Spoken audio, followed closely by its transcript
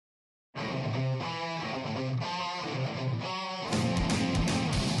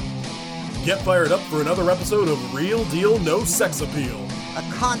Get fired up for another episode of Real Deal No Sex Appeal. A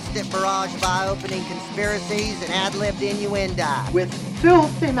constant barrage of eye-opening conspiracies and ad-libbed innuendo. With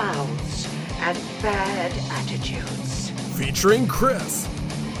filthy mouths and bad attitudes. Featuring Chris.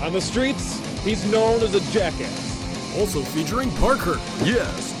 On the streets, he's known as a jackass. Also featuring Parker.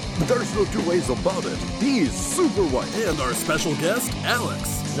 Yes, there's no two ways about it. He's super white. And our special guest,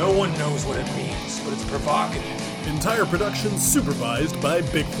 Alex. No one knows what it means, but it's provocative. Entire production supervised by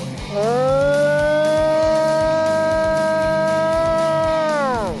Bigfoot.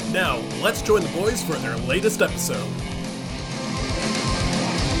 Now, let's join the boys for their latest episode.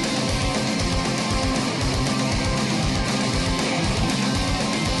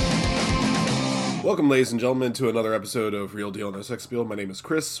 Welcome, ladies and gentlemen, to another episode of Real Deal No Sex Appeal. My name is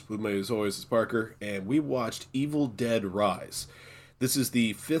Chris. With me, as always, is Parker, and we watched Evil Dead Rise. This is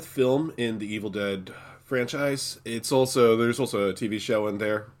the fifth film in the Evil Dead franchise. There's also a TV show in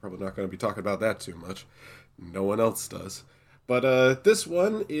there. Probably not going to be talking about that too much. No one else does. But this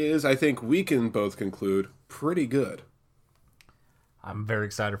one is, I think we can both conclude, pretty good. I'm very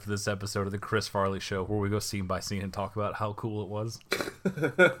excited for this episode of the Chris Farley Show, where we go scene by scene and talk about how cool it was.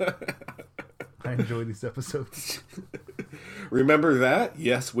 I enjoy these episodes. Remember that?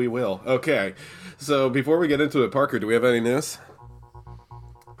 Yes, we will. Okay, so before we get into it, Parker, do we have any news?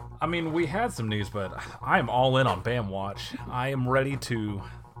 I mean, we had some news, but I am all in on Bam Watch. I am ready to...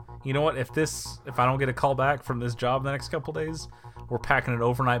 You know what? If I don't get a call back from this job the next couple days, we're packing an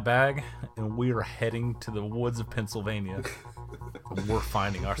overnight bag, and we are heading to the woods of Pennsylvania. We're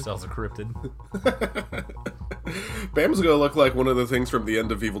finding ourselves a cryptid. Bam's gonna look like one of the things from the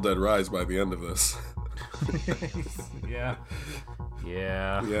end of Evil Dead Rise by the end of this. Yeah.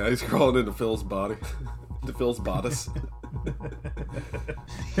 Yeah, he's crawling into Phil's body. Into Phil's bodice.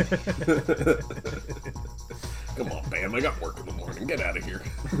 Come on, Bam, I got work in the morning. Get out of here.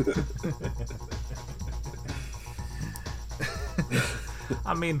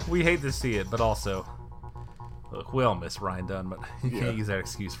 I mean, we hate to see it, but also... Look, we all miss Ryan Dunn, but you can't use that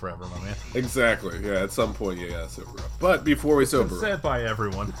excuse forever, my man. Exactly. Yeah, at some point you gotta sober up. But before we sober up... Said by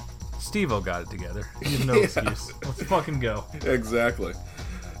everyone. Steve-O got it together. You have no excuse. Let's fucking go. Exactly.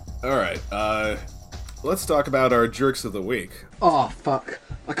 Alright, let's talk about our Jerks of the Week. Oh, fuck.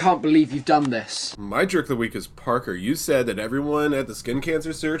 I can't believe you've done this. My Jerk of the Week is Parker. You said that everyone at the Skin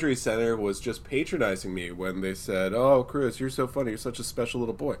Cancer Surgery Center was just patronizing me when they said, "Oh, Chris, you're so funny. You're such a special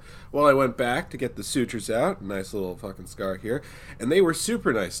little boy." Well, I went back to get the sutures out. Nice little fucking scar here. And they were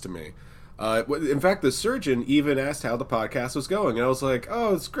super nice to me. In fact, the surgeon even asked how the podcast was going. And I was like,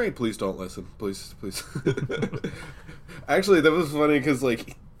 "Oh, it's great. Please don't listen. Please." Actually, that was funny because,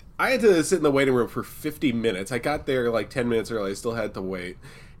 like... I had to sit in the waiting room for 50 minutes. I got there like 10 minutes early. I still had to wait.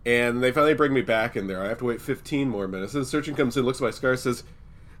 And they finally bring me back in there. I have to wait 15 more minutes. And the surgeon comes in, looks at my scar, says,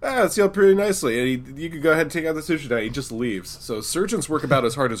 it's healed pretty nicely. And you can go ahead and take out the suture now. He just leaves. So surgeons work about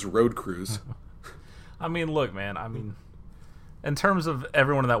as hard as road crews. I mean, look, man. I mean, in terms of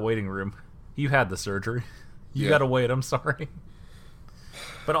everyone in that waiting room, you had the surgery. You got to wait. I'm sorry.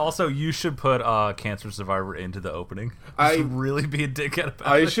 But also, you should put Cancer Survivor into the opening. I should really be a dickhead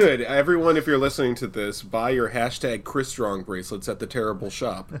about it. I should. Everyone, if you're listening to this, buy your hashtag Chris Strong bracelets at the terrible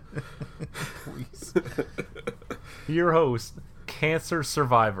shop. Please. Your host, Cancer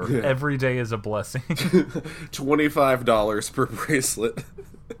Survivor. Yeah. Every day is a blessing. $25 per bracelet.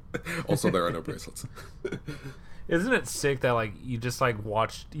 Also, there are no bracelets. Isn't it sick that, like, you just, like,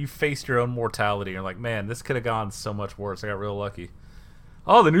 you faced your own mortality, and you're like, man, this could have gone so much worse. I got real lucky.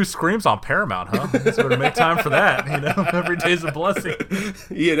 Oh, the new Scream's on Paramount, huh? So to make time for that, you know? Every day's a blessing.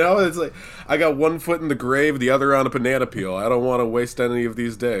 You know, it's like, I got one foot in the grave, the other on a banana peel. I don't want to waste any of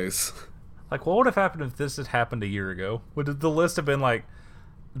these days. Like, what would have happened if this had happened a year ago? Would the list have been like,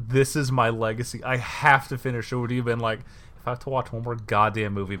 this is my legacy, I have to finish? Or would you have been like, if I have to watch one more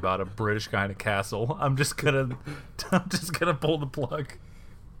goddamn movie about a British guy in a castle, I'm just gonna pull the plug?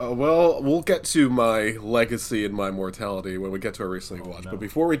 Well, we'll get to my legacy and my mortality when we get to our recently watched. No. But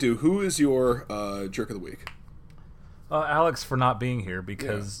before we do, who is your Jerk of the Week? Alex, for not being here,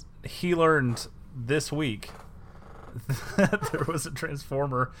 because he learned this week that there was a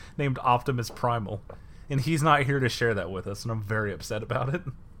Transformer named Optimus Primal, and he's not here to share that with us, and I'm very upset about it.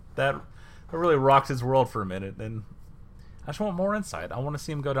 That really rocked his world for a minute, and I just want more insight. I want to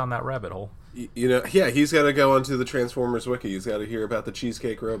see him go down that rabbit hole. You know, yeah, he's got to go onto the Transformers wiki. He's got to hear about the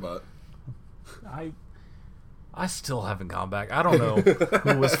cheesecake robot. I still haven't gone back. I don't know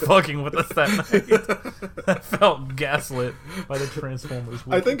who was fucking with us that night. I felt gaslit by the Transformers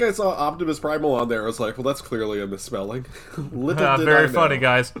wiki. I think I saw Optimus Primal on there. I was like, well, that's clearly a misspelling. Very funny,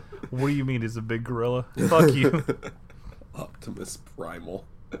 guys. What do you mean he's a big gorilla? Fuck you. Optimus Primal.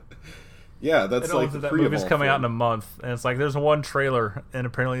 Yeah, that's They know like that the that movie's pre-evolved coming out in a form. month, and it's like there's one trailer, and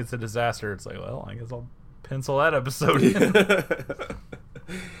apparently it's a disaster. It's like, well, I guess I'll pencil that episode in.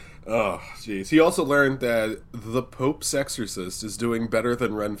 Oh, jeez. He also learned that The Pope's Exorcist is doing better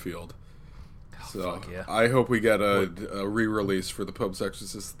than Renfield. So fuck yeah. I hope we get a re-release for The Pope's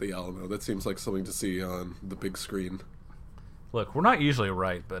Exorcist at the Alamo. That seems like something to see on the big screen. Look, we're not usually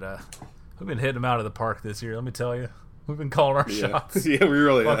right, but we've been hitting them out of the park this year. Let me tell you, we've been calling our shots. Yeah, we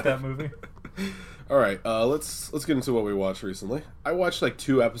really Fuck have. that movie. All right, let's get into what we watched recently. I watched like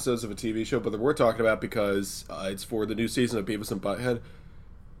 2 episodes of a TV show, but that we're talking about because it's for the new season of Beavis and Butthead.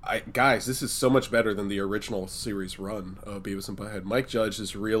 Guys, this is so much better than the original series run of Beavis and Butthead. Mike Judge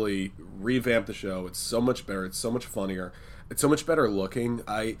has really revamped the show. It's so much better. It's so much funnier. It's so much better looking.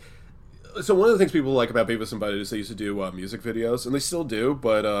 So one of the things people like about Beavis and Butthead is they used to do music videos, and they still do,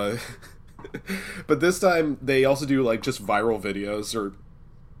 but but this time they also do like just viral videos, or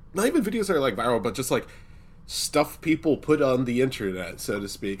not even videos that are like viral, but just like stuff people put on the internet, so to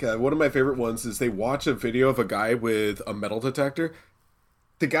speak. One of my favorite ones is they watch a video of a guy with a metal detector.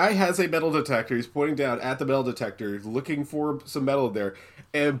 The guy has a metal detector. He's pointing down at the metal detector, looking for some metal there.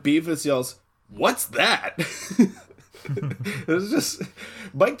 And Beavis yells, "What's that?" It's just...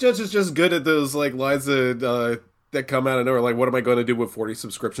 Mike Judge is just good at those like lines that come out of nowhere. Like, what am I going to do with 40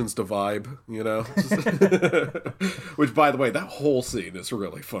 subscriptions to Vibe? You know? Which, by the way, that whole scene is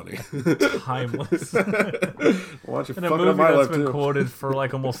really funny. Timeless. Watch it In a fucking movie on my that's life, been too. quoted for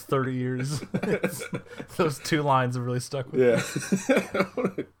like almost 30 years. Those 2 lines have really stuck with me. Yeah.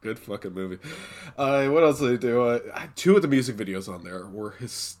 What a good fucking movie. What else did they do? 2 of the music videos on there were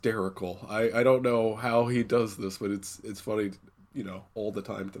hysterical. I don't know how he does this, but it's funny, you know, all the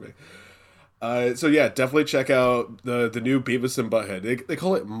time to me. So yeah, definitely check out the new Beavis and Butthead. They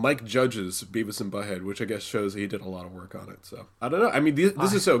call it Mike Judge's Beavis and Butthead, which I guess shows he did a lot of work on it. So I don't know. I mean,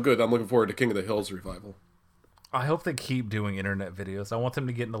 this is so good. I'm looking forward to King of the Hills revival. I hope they keep doing internet videos. I want them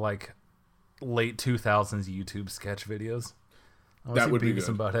to get into like late 2000s YouTube sketch videos. I want to That see would be Beavis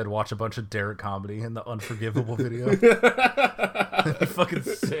and good. Butthead watch a bunch of Derek comedy in the Unforgivable video. That'd be fucking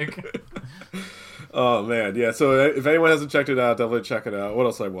sick. Oh man, yeah. So if anyone hasn't checked it out, definitely check it out. What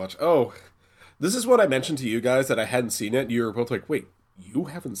else did I watch? Oh, this is what I mentioned to you guys that I hadn't seen it. You were both like, "Wait, you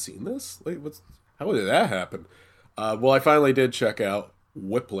haven't seen this? Like, how did that happen?" Well, I finally did check out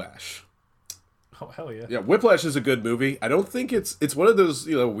Whiplash. Oh, hell yeah. Yeah, Whiplash is a good movie. I don't think it's one of those,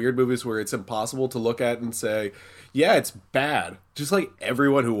 you know, weird movies where it's impossible to look at and say, yeah, it's bad. Just like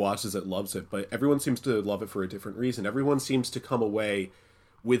everyone who watches it loves it, but everyone seems to love it for a different reason. Everyone seems to come away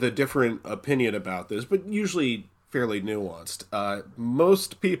with a different opinion about this, but usually fairly nuanced.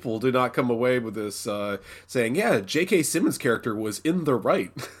 Most people do not come away with this saying, yeah, J.K. Simmons' character was in the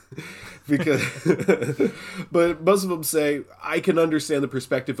right. Because, but most of them say, I can understand the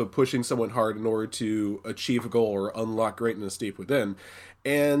perspective of pushing someone hard in order to achieve a goal or unlock greatness deep within.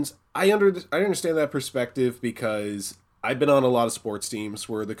 And I understand that perspective because I've been on a lot of sports teams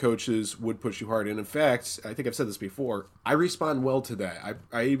where the coaches would push you hard. And in fact, I think I've said this before, I respond well to that.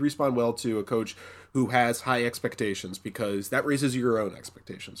 I respond well to a coach who has high expectations because that raises your own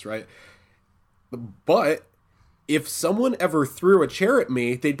expectations, right? But if someone ever threw a chair at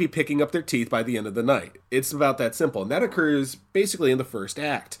me, they'd be picking up their teeth by the end of the night. It's about that simple. And that occurs basically in the first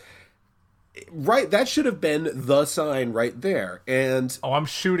act. Right, that should have been the sign right there. And I'm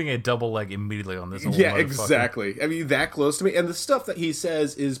shooting a double leg immediately on this. yeah, exactly. I mean, that close to me. And the stuff that he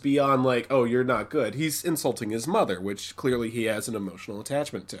says is beyond like, oh, you're not good. He's insulting his mother, which clearly he has an emotional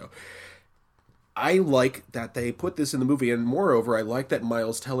attachment to. I like that they put this in the movie, and moreover, I like that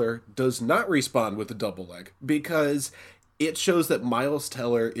Miles Teller does not respond with a double leg, because it shows that Miles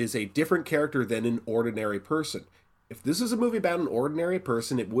Teller is a different character than an ordinary person. If this is a movie about an ordinary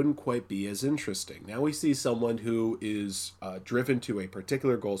person, it wouldn't quite be as interesting. Now we see someone who is driven to a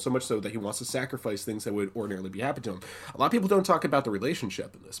particular goal, so much so that he wants to sacrifice things that would ordinarily be happening to him. A lot of people don't talk about the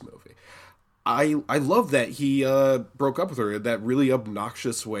relationship in this movie. I love that he broke up with her in that really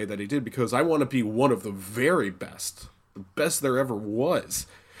obnoxious way that he did, because I want to be one of the very best. The best there ever was.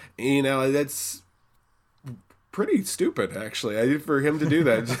 And, you know, that's pretty stupid, actually, for him to do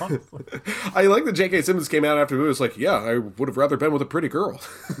that. I like that J.K. Simmons came out after the movie. It was like, yeah, I would have rather been with a pretty girl.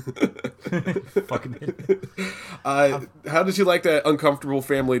 Fucking how did you like that uncomfortable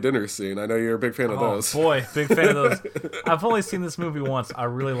family dinner scene? I know you're a big fan of those. Oh boy, big fan of those. I've only seen this movie once. I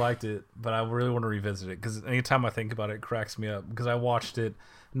really liked it, but I really want to revisit it because anytime I think about it, it cracks me up. Because I watched it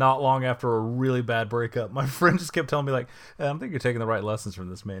not long after a really bad breakup. My friend just kept telling me, like, I don't think you're taking the right lessons from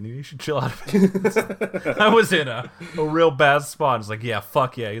this, man. You should chill out of it. I was in a real bad spot. It's like, yeah,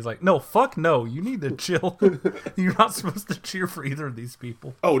 fuck yeah. He's like, no, fuck no. You need to chill. You're not supposed to cheer for either of these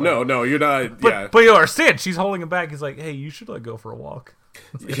people. Oh, no, you're not. But you understand, she's holding him back. He's like, hey, you should go for a walk.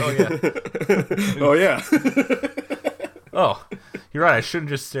 Like, oh, yeah. Oh, yeah. Oh, you're right. I shouldn't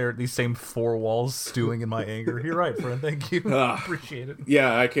just stare at these same four walls stewing in my anger. You're right, friend. Thank you. Appreciate it.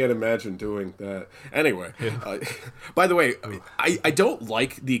 Yeah, I can't imagine doing that. Anyway, by the way, I don't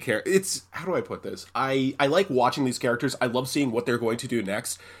like the character. It's, how do I put this? I like watching these characters. I love seeing what they're going to do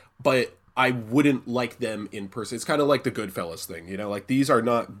next, but I wouldn't like them in person. It's kind of like the Goodfellas thing, you know? Like, these are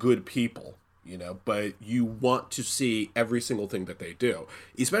not good people, you know? But you want to see every single thing that they do,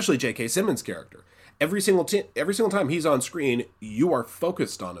 especially J.K. Simmons' character. Every single time he's on screen, you are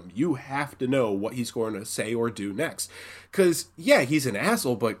focused on him. You have to know what he's going to say or do next. Because, yeah, he's an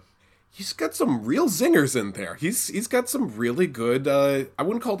asshole, but he's got some real zingers in there. He's got some really good, I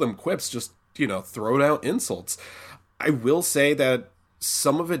wouldn't call them quips, just, you know, thrown out insults. I will say that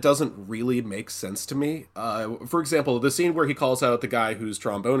some of it doesn't really make sense to me. For example, the scene where he calls out the guy whose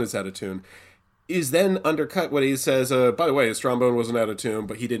trombone is out of tune is then undercut when he says, by the way, his trombone wasn't out of tune,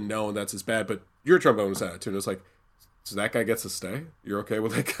 but he didn't know, and that's his bad, but your trombone was out of tune. It's like, so that guy gets to stay? You're okay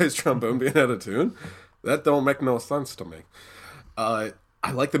with that guy's trombone being out of tune? That don't make no sense to me. I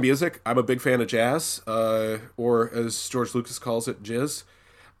like the music. I'm a big fan of jazz, or as George Lucas calls it, jizz.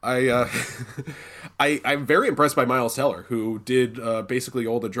 I'm very impressed by Miles Teller, who did basically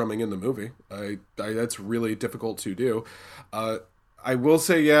all the drumming in the movie. That's really difficult to do. I will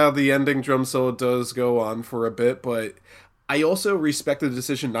say, yeah, the ending drum solo does go on for a bit, but I also respect the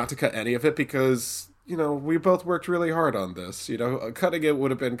decision not to cut any of it because, you know, we both worked really hard on this. You know, cutting it would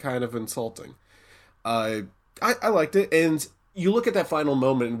have been kind of insulting. I liked it, and you look at that final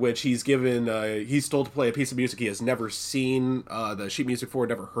moment in which he's told to play a piece of music he has never seen the sheet music for,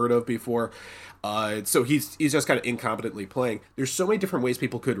 never heard of before. So he's just kind of incompetently playing. There's so many different ways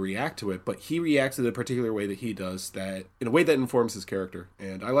people could react to it, but he reacts in a particular way that he does, that in a way that informs his character,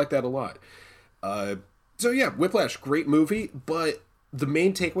 and I like that a lot. So yeah, Whiplash, great movie, but the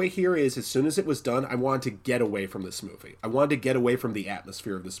main takeaway here is as soon as it was done, I wanted to get away from this movie. I wanted to get away from the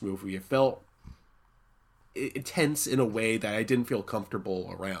atmosphere of this movie. It felt tense in a way that I didn't feel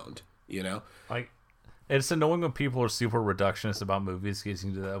comfortable around, you know? Like, it's annoying when people are super reductionist about movies, because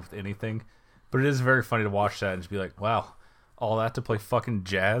you can do that with anything. But it is very funny to watch that and just be like, wow, all that to play fucking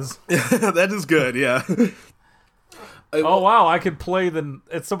jazz? That is good, yeah. Oh, wow, I could play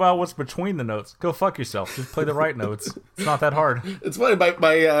it's about what's between the notes. Go fuck yourself. Just play the right notes. It's not that hard. It's funny,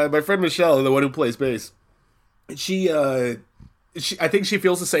 my friend Michelle, the one who plays bass, I think she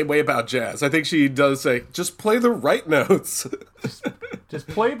feels the same way about jazz. I think she does say, just play the right notes. Just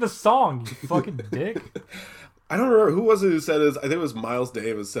play the song, you fucking dick. I don't remember who was it who said this. I think it was Miles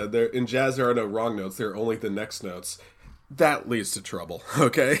Davis said there in jazz there are no wrong notes, there are only the next notes. That leads to trouble,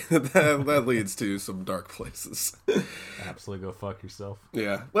 okay? that leads to some dark places. Absolutely go fuck yourself.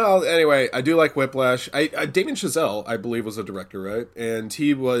 Yeah. Well, anyway, I do like Whiplash. Damien Chazelle, I believe, was a director, right? And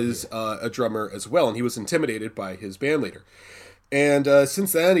he was a drummer as well, and he was intimidated by his band leader. And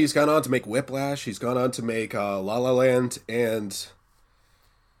since then, he's gone on to make Whiplash. He's gone on to make La La Land and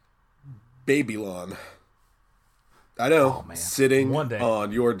Babylon. I know, sitting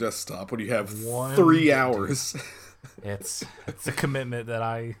on your desktop when you have 3 hours. It's a commitment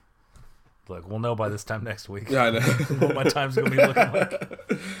that we'll know by this time next week. Yeah, I know. What my time's going to be looking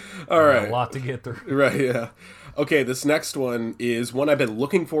like. All right. A lot to get through. Right, yeah. Okay, this next one is one I've been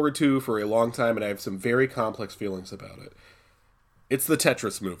looking forward to for a long time, and I have some very complex feelings about it. It's the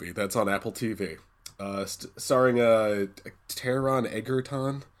Tetris movie that's on Apple TV, starring Taron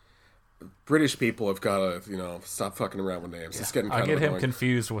Egerton. British people have got to, stop fucking around with names. Yeah. It's getting kind of annoying. I get him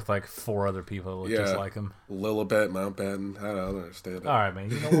confused with 4 other people who look just like him. Lilibet, Mountbatten. I don't understand it. All right,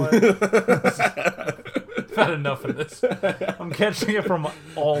 man. You know what? I've had enough of this. I'm catching it from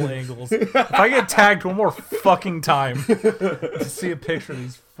all angles. If I get tagged one more fucking time to see a picture of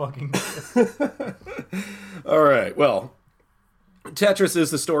these fucking... All right, well... Tetris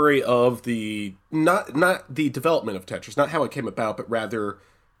is the story of not the development of Tetris, not how it came about, but rather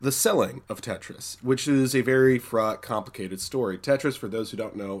the selling of Tetris, which is a very fraught, complicated story. Tetris, for those who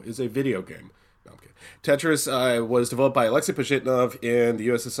don't know, is a video game. No, I'm kidding. Tetris was developed by Alexei Pajitnov in the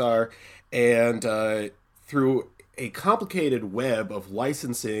USSR, and through a complicated web of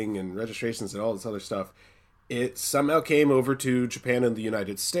licensing and registrations and all this other stuff, it somehow came over to Japan and the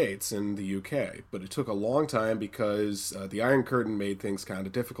United States and the UK, but it took a long time because the Iron Curtain made things kind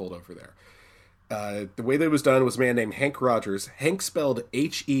of difficult over there. The way that it was done was a man named Hank Rogers. Hank spelled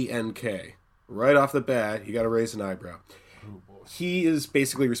Henk. Right off the bat, you got to raise an eyebrow. He is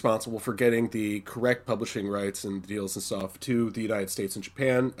basically responsible for getting the correct publishing rights and deals and stuff to the United States and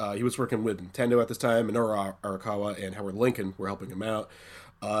Japan. He was working with Nintendo at this time. Minoru Arakawa and Howard Lincoln were helping him out.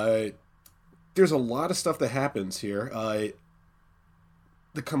 There's a lot of stuff that happens here.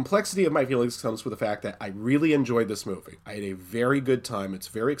 The complexity of my feelings comes with the fact that I really enjoyed this movie. I had a very good time. It's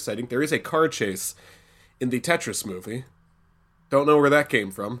very exciting. There is a car chase in the Tetris movie. Don't know where that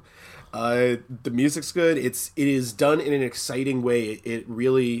came from. The music's good. It is done in an exciting way. It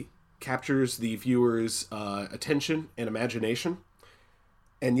really captures the viewer's attention and imagination.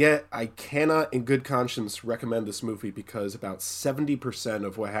 And yet, I cannot, in good conscience, recommend this movie because about 70%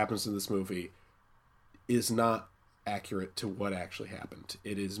 of what happens in this movie is not accurate to what actually happened.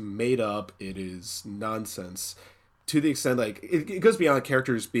 It is made up. It is nonsense. To the extent, like, it goes beyond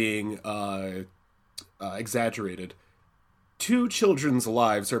characters being exaggerated. 2 children's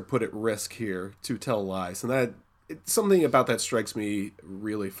lives are put at risk here to tell lies, and something about that strikes me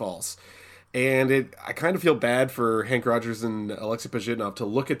really false. And I kind of feel bad for Hank Rogers and Alexei Pajitnov to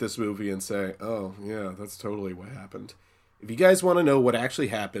look at this movie and say, oh, yeah, that's totally what happened. If you guys want to know what actually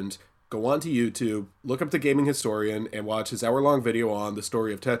happened, go on to YouTube, look up The Gaming Historian, and watch his hour-long video on the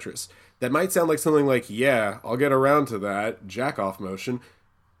story of Tetris. That might sound like something like, yeah, I'll get around to that, jack-off motion.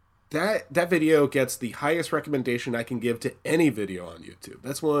 That video gets the highest recommendation I can give to any video on YouTube.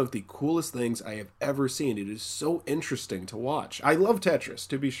 That's one of the coolest things I have ever seen. It is so interesting to watch. I love Tetris,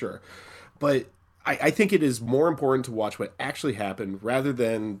 to be sure. But I think it is more important to watch what actually happened rather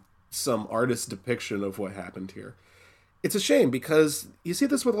than some artist's depiction of what happened here. It's a shame because you see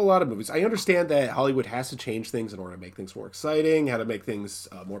this with a lot of movies. I understand that Hollywood has to change things in order to make things more exciting, how to make things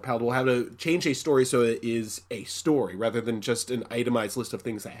more palatable, how to change a story so it is a story rather than just an itemized list of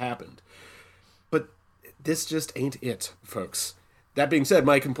things that happened. But this just ain't it, folks. That being said,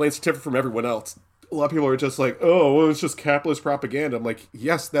 my complaints are different from everyone else. A lot of people are just like, oh, well, it's just capitalist propaganda. I'm like,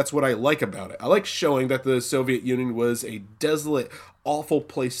 yes, that's what I like about it. I like showing that the Soviet Union was a desolate, awful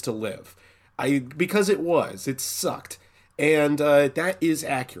place to live. Because it sucked. And that is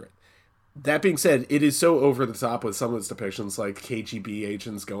accurate. That being said, it is so over the top with some of its depictions, like KGB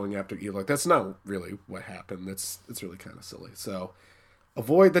agents going after you. Like, that's not really what happened. It's really kind of silly. So,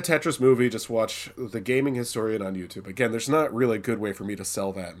 avoid the Tetris movie. Just watch The Gaming Historian on YouTube. Again, there's not really a good way for me to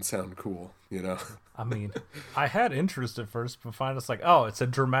sell that and sound cool, you know? I mean, I had interest at first, but find it's like, oh, it's a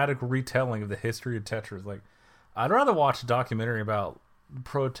dramatic retelling of the history of Tetris. Like, I'd rather watch a documentary about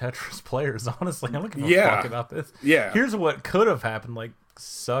pro Tetris players, honestly. I don't give a fuck about this. Yeah. Here's what could have happened. Like,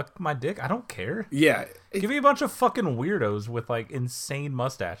 suck my dick. I don't care. Yeah. Give me a bunch of fucking weirdos with, like, insane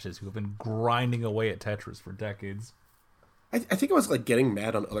mustaches who have been grinding away at Tetris for decades. I think I was, like, getting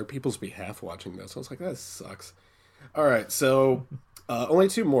mad on other people's behalf watching this. I was like, that sucks. All right, so only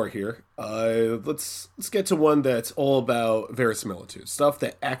 2 more here. Let's get to one that's all about verisimilitude, stuff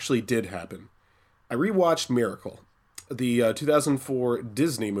that actually did happen. I rewatched Miracle, the 2004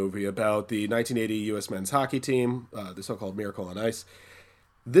 Disney movie about the 1980 U.S. men's hockey team, the so-called Miracle on Ice.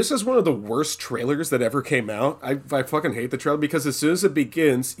 This is one of the worst trailers that ever came out. I fucking hate the trailer because as soon as it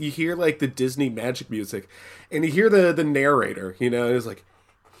begins, you hear, like, the Disney magic music, and you hear the narrator, you know, and it's like,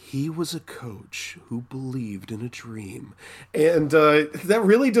 he was a coach who believed in a dream. And that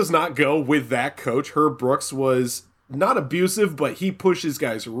really does not go with that coach. Herb Brooks was not abusive, but he pushes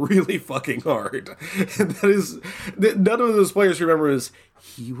guys really fucking hard. And none of those players remember is,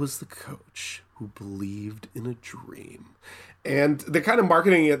 he was the coach who believed in a dream. And they're kind of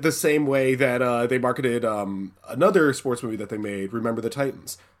marketing it the same way that they marketed another sports movie that they made, Remember the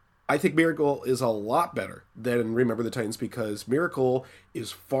Titans. I think Miracle is a lot better than Remember the Titans because Miracle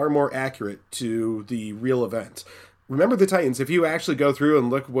is far more accurate to the real event. Remember the Titans, if you actually go through and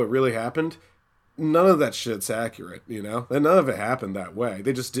look at what really happened, none of that shit's accurate, you know? And none of it happened that way.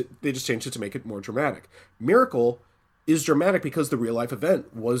 They just changed it to make it more dramatic. Miracle is dramatic because the real life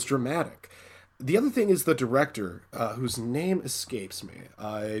event was dramatic. The other thing is the director, whose name escapes me.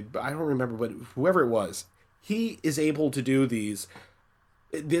 I don't remember, but whoever it was, he is able to do this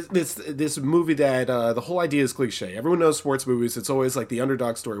movie that the whole idea is cliche. Everyone knows sports movies. It's always like the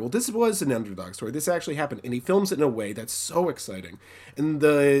underdog story. Well, this was an underdog story. This actually happened, and he films it in a way that's so exciting. And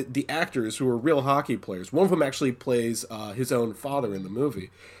the actors who are real hockey players, one of them actually plays his own father in the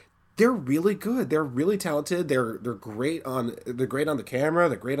movie. They're really good. They're really talented. They're great on the camera.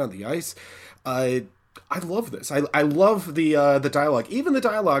 They're great on the ice. I love this. I love the dialogue. Even the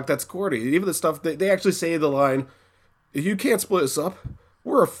dialogue that's corny. Even the stuff that they actually say the line, "You can't split us up.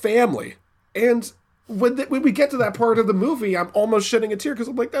 We're a family." And when we get to that part of the movie, I'm almost shedding a tear because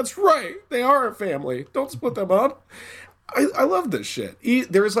I'm like, that's right, they are a family. Don't split them up. I love this shit.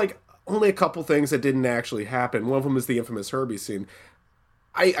 There's like only a couple things that didn't actually happen. One of them is the infamous Herbie scene.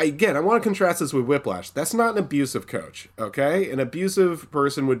 I want to contrast this with Whiplash. That's not an abusive coach, okay? An abusive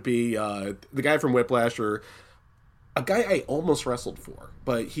person would be the guy from Whiplash, or a guy I almost wrestled for,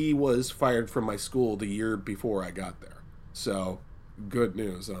 but he was fired from my school the year before I got there. So, good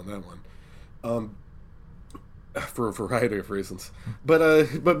news on that one. For a variety of reasons.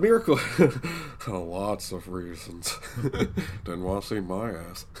 But Miracle, lots of reasons. Didn't want to see my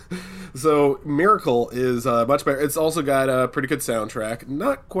ass. So Miracle is much better. It's also got a pretty good soundtrack.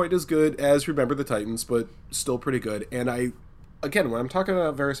 Not quite as good as Remember the Titans, but still pretty good. And when I'm talking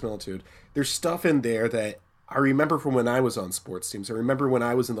about verisimilitude, there's stuff in there that I remember from when I was on sports teams. I remember when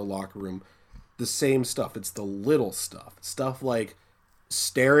I was in the locker room, the same stuff. It's the little stuff. Stuff like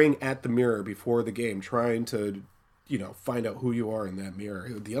staring at the mirror before the game, trying to, find out who you are in that mirror.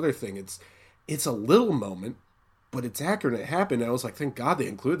 The other thing, it's a little moment, but it's accurate. It happened. And I was like, thank God they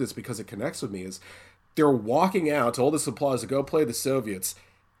include this because it connects with me. Is they're walking out to all this applause to go play the Soviets,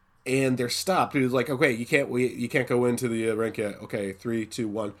 and they're stopped. It's like, okay, you can't go into the rink yet. Okay, 3, 2,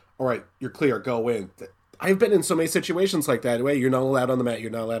 1. All right, you're clear. Go in. I've been in so many situations like that. Wait, you're not allowed on the mat.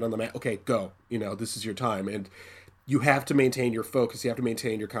 You're not allowed on the mat. Okay, go. This is your time. And you have to maintain your focus. You have to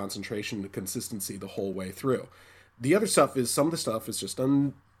maintain your concentration and consistency the whole way through. The other stuff is, some of the stuff is just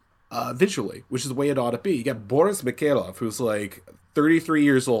done visually, which is the way it ought to be. You got Boris Mikhailov, who's like 33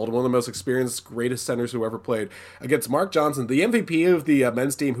 years old, one of the most experienced, greatest centers who ever played, against Mark Johnson, the MVP of the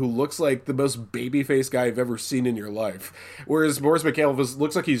men's team, who looks like the most baby-faced guy you've ever seen in your life. Whereas Boris Mikhailov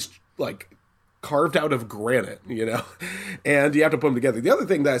looks like he's like carved out of granite, and you have to put them together. The other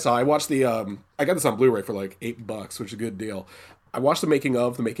thing that I saw, I watched I got this on Blu-ray for like $8, which is a good deal. I watched the making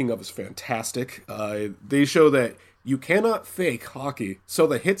of. The making of is fantastic. They show that you cannot fake hockey. So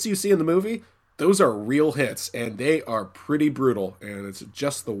the hits you see in the movie, those are real hits, and they are pretty brutal, and it's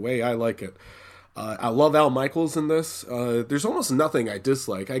just the way I like it. I love Al Michaels in this. There's almost nothing I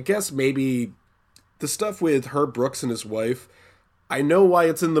dislike. I guess maybe the stuff with Herb Brooks and his wife, I know why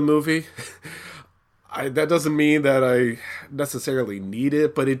it's in the movie. That doesn't mean that I necessarily need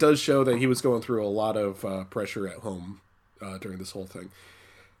it, but it does show that he was going through a lot of pressure at home during this whole thing.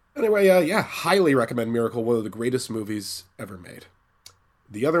 Anyway, highly recommend Miracle, one of the greatest movies ever made.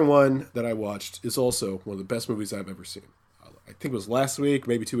 The other one that I watched is also one of the best movies I've ever seen. I think it was last week,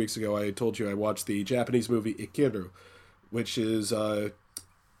 maybe 2 weeks ago, I told you I watched the Japanese movie Ikiru, which is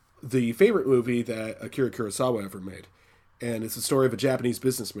the favorite movie that Akira Kurosawa ever made. And it's the story of a Japanese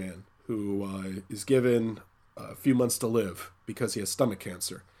businessman who is given a few months to live because he has stomach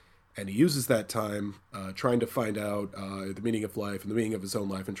cancer. And he uses that time trying to find out the meaning of life and the meaning of his own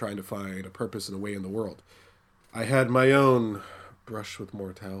life, and trying to find a purpose and a way in the world. I had my own brush with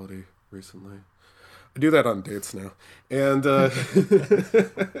mortality recently. I do that on dates now. And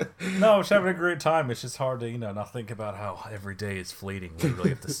No, I was having a great time. It's just hard to, not think about how every day is fleeting. We really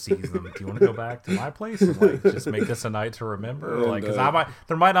have to seize them. Do you want to go back to my place and just make this a night to remember? Because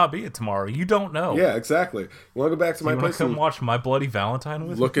there might not be a tomorrow. You don't know. Yeah, exactly. You want to go back to my place? You want to come watch My Bloody Valentine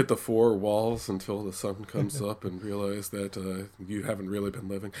with me? Look at the four walls until the sun comes up and realize that you haven't really been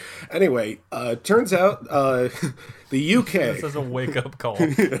living. Anyway, turns out the UK. This is a wake-up call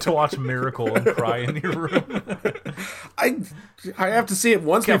to watch Miracle and cry in your room. I have to see it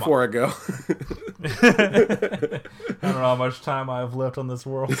once before I go. I don't know how much time I have left on this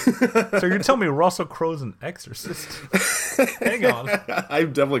world. So you're telling me Russell Crowe's an exorcist? Hang on.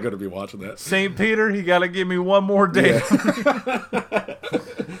 I'm definitely going to be watching that. St. Peter, you got to give me one more day. Yeah.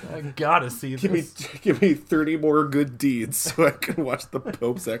 I got to see this. Give me 30 more good deeds so I can watch the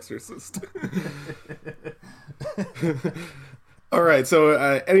Pope's Exorcist. All right, so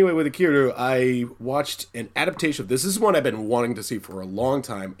anyway, with Akira, I watched an adaptation of this. This is one I've been wanting to see for a long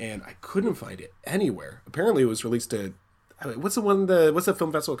time, and I couldn't find it anywhere. Apparently, it was released at what's the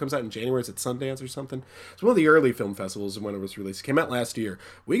film festival that comes out in January? Is it Sundance or something? It's one of the early film festivals when it was released. It came out last year.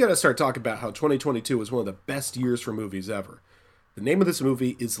 We got to start talking about how 2022 was one of the best years for movies ever. The name of this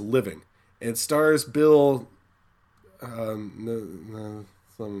movie is Living, and it stars Bill. I'm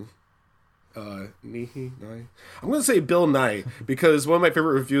going to say Bill Nye, because one of my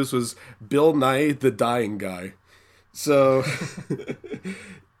favorite reviews was Bill Nye the Dying Guy. So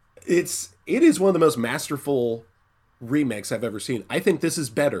it is one of the most masterful remakes I've ever seen. I think this is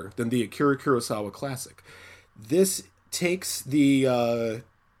better than the Akira Kurosawa classic. This takes the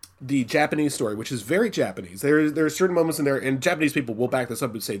Japanese story, which is very Japanese. There are certain moments in there, and Japanese people will back this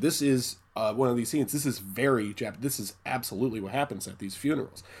up and say this is one of these scenes. This is very Japanese. This is absolutely what happens at these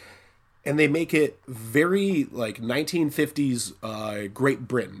funerals. and they make it very like 1950s Great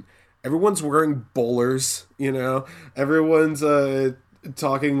Britain. Everyone's wearing bowlers, you know. Everyone's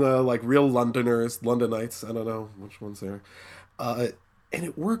talking like real Londonites. I don't know which ones they're. And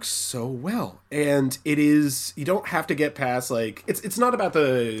it works so well. And it is, you don't have to get past, like, it's not about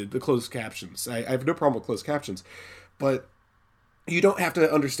the closed captions. I have no problem with closed captions. But you don't have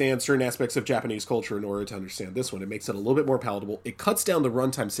to understand certain aspects of Japanese culture in order to understand this one. It makes it a little bit more palatable. It cuts down the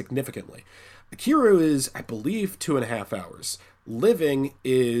runtime significantly. Akira is, I believe, 2.5 hours. Living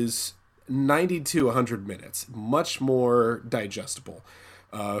is 90 to 100 minutes. Much more digestible.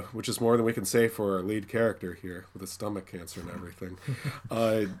 Which is more than we can say for our lead character here with his stomach cancer and everything.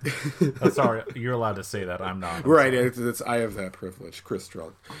 Sorry, you're allowed to say that. I'm not. Right, I have that privilege. Chris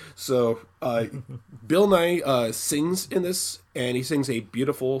Strong. So, Bill Nye sings in this, and he sings a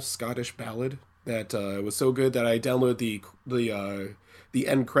beautiful Scottish ballad that was so good that I downloaded the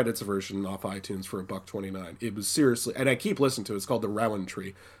end credits version off iTunes for $1.29. It was seriously, and I keep listening to it. It's called The Rowan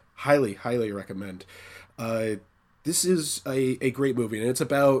Tree. Highly, highly recommend. This is a great movie, and it's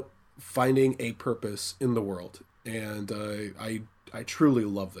about finding a purpose in the world. And I truly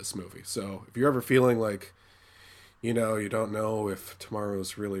love this movie. So if you're ever feeling like, you know, you don't know if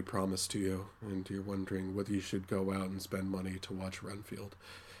tomorrow's really promised to you, and you're wondering whether you should go out and spend money to watch Renfield,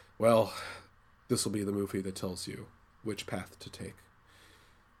 well, this will be the movie that tells you which path to take.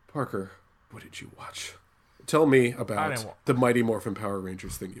 Parker, what did you watch? Tell me about the Mighty Morphin Power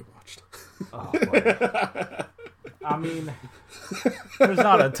Rangers thing you watched. Oh, boy. I mean, there's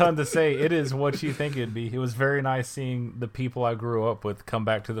not a ton to say. It is what you think it'd be. It was very nice seeing the people I grew up with come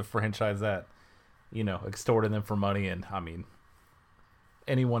back to the franchise that, you know, extorted them for money. And, I mean,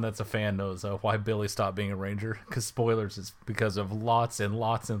 anyone that's a fan knows why Billy stopped being a Ranger. Because spoilers, is because of lots and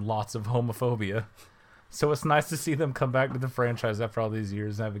lots and lots of homophobia. So it's nice to see them come back to the franchise after all these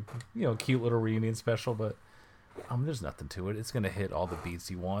years and have a, you know, cute little reunion special. But there's nothing to it. It's going to hit all the beats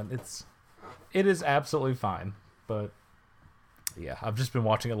you want. It is absolutely fine. But yeah, I've just been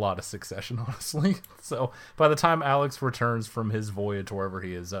watching a lot of Succession, honestly. So by the time Alex returns from his voyage wherever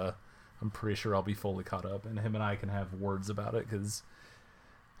he is, I'm pretty sure I'll be fully caught up, and him and I can have words about it, because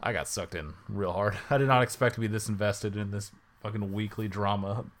I got sucked in real hard. I did not expect to be this invested in this fucking weekly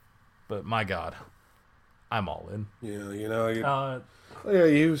drama, but my God, I'm all in. Yeah, you know,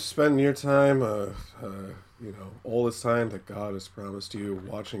 you spend your time, you know, all this time that God has promised you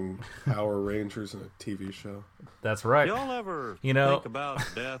watching Power Rangers in a TV show. That's right. Y'all ever think about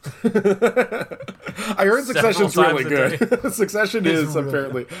death? I heard Succession's really good. Succession is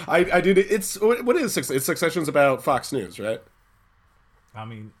apparently. I did. It's what is Succession? Succession's about Fox News, right? I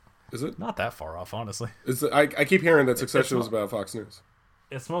mean, is it not that far off, honestly? I keep hearing that Succession was about Fox News.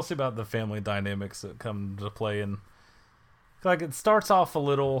 It's mostly about the family dynamics that come to play, and like it starts off a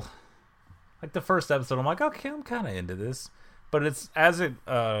little. Like the first episode, I'm like, okay, I'm kind of into this. But it's as it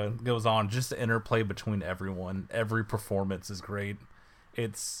goes on, just the interplay between everyone. Every performance is great.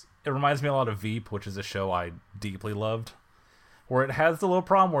 It reminds me a lot of Veep, which is a show I deeply loved. Where it has the little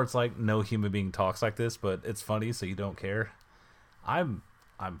problem where it's like no human being talks like this, but it's funny, so you don't care. I'm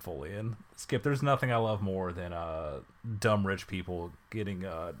fully in. Skip, there's nothing I love more than dumb rich people getting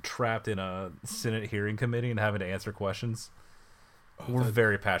trapped in a Senate hearing committee and having to answer questions. We're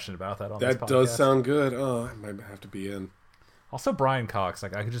very passionate about that on this podcast. That does sound good. Oh, I might have to be in. Also, Brian Cox.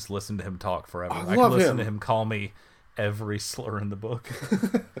 Like, I could just listen to him talk forever. I could listen to him call me every slur in the book.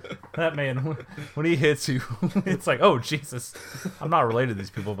 That man, when he hits you, it's like, oh, Jesus. I'm not related to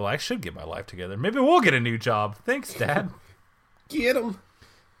these people, but I should get my life together. Maybe we'll get a new job. Thanks, Dad. Get him.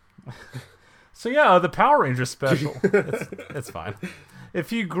 So, yeah, the Power Rangers special. It's fine.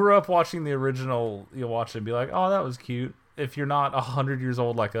 If you grew up watching the original, you'll watch it and be like, oh, that was cute. If you're not 100 years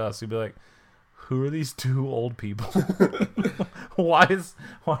old like us, you'd be like, who are these two old people? Why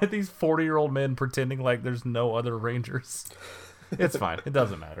are these 40-year-old men pretending like there's no other Rangers? It's fine. It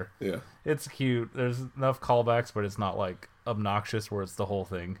doesn't matter. Yeah. It's cute. There's enough callbacks, but it's not like obnoxious where it's the whole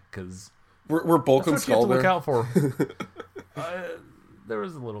thing, because we're Bulk and Skull there. Look out for. There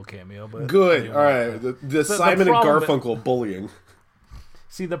was a little cameo, but good. All right. The Simon and Garfunkel bullying.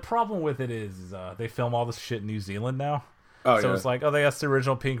 See, the problem with it is they film all this shit in New Zealand now. Oh, so yeah. it's like, oh, they asked the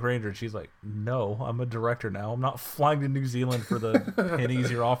original Pink Ranger. And she's like, no, I'm a director now. I'm not flying to New Zealand for the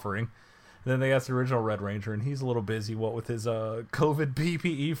pennies you're offering. And then they asked the original Red Ranger, and he's a little busy, with his COVID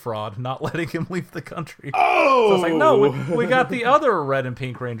PPE fraud, not letting him leave the country. Oh! So it's like, no, we got the other Red and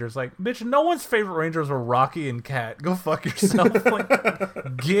Pink Rangers. Like, bitch, no one's favorite Rangers were Rocky and Cat. Go fuck yourself.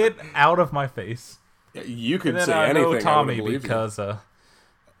 Like, get out of my face. Yeah, you could and then say I anything. know Tommy because...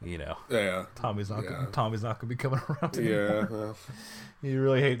 you know, Yeah. Tommy's not gonna be coming around anymore. Yeah. Well, You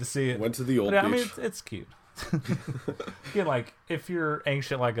really hate to see it. went to the old But, beach. I mean, it's cute. Again, like, if you're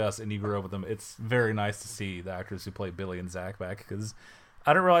ancient like us and you grew up with them, it's very nice to see the actors who play Billy and Zach back, because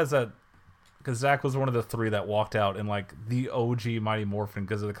I didn't realize that, because Zach was one of the 3 that walked out in, like, the OG Mighty Morphin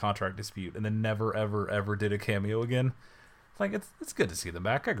because of the contract dispute, and then never, ever, ever did a cameo again. Like, it's good to see them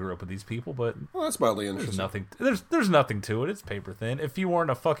back. I grew up with these people, but Well, that's mildly interesting. there's nothing to it. It's paper thin. If you weren't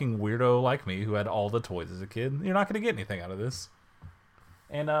a fucking weirdo like me who had all the toys as a kid, you're not going to get anything out of this.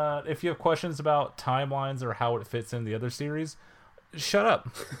 And if you have questions about timelines or how it fits in the other series, shut up.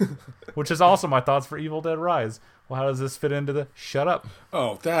 Which is also my thoughts for Evil Dead Rise. Well, how does this fit into the shut up?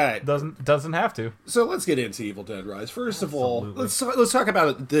 Oh, that Doesn't have to. So let's get into Evil Dead Rise. First of all, let's talk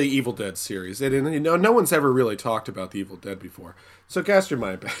about the Evil Dead series. And you know, no one's ever really talked about the Evil Dead before. So cast your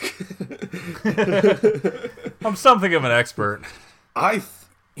mind back. I'm something of an expert. I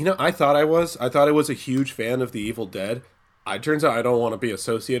thought I was. I thought I was a huge fan of the Evil Dead. It turns out I don't want to be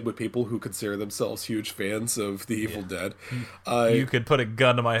associated with people who consider themselves huge fans of the Evil Dead. You could put a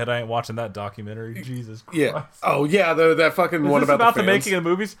gun to my head. I ain't watching that documentary. Jesus Christ. Yeah. Oh yeah, that fucking one about the fans. making of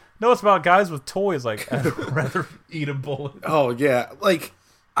movies? No, it's about guys with toys. Like, I'd rather eat a bullet. Oh yeah, like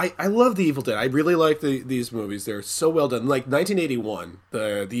I love the Evil Dead. I really like these movies. They're so well done. Like 1981,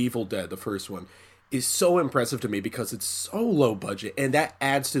 the Evil Dead, the first one, is so impressive to me because it's so low budget, and that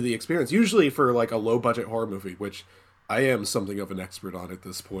adds to the experience. Usually for like a low budget horror movie, which I am something of an expert on at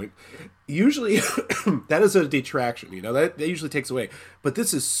this point, usually that is a detraction, you know, that usually takes away. But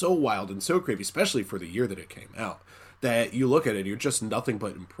this is so wild and so creepy, especially for the year that it came out, that you look at it and you're just nothing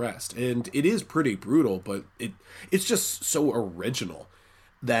but impressed. And it is pretty brutal, but it's just so original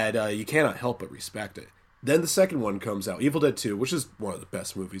that you cannot help but respect it. Then the second one comes out, Evil Dead 2, which is one of the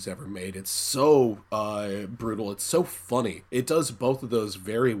best movies ever made. It's so brutal. It's so funny. It does both of those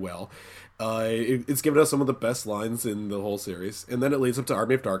very well. It's given us some of the best lines in the whole series. And then it leads up to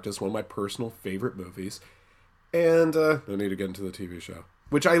Army of Darkness, one of my personal favorite movies. And no need to get into the TV show,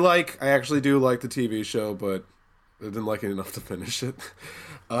 which I like. I actually do like the TV show, but I didn't like it enough to finish it.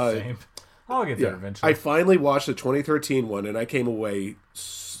 Same. I'll get there eventually. I finally watched the 2013 one, and I came away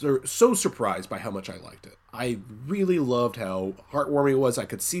so surprised by how much I liked it. I really loved how heartwarming it was. I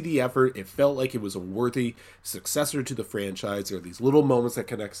could see the effort. It felt like it was a worthy successor to the franchise. There are these little moments that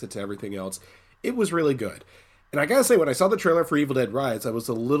connects it to everything else. It was really good. And I gotta say, when I saw the trailer for Evil Dead Rise, I was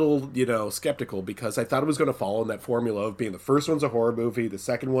a little, skeptical because I thought it was going to follow in that formula of being the first one's a horror movie, the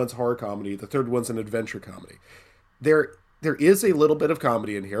second one's horror comedy, the third one's an adventure comedy. There is a little bit of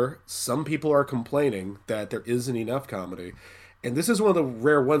comedy in here. Some people are complaining that there isn't enough comedy. And this is one of the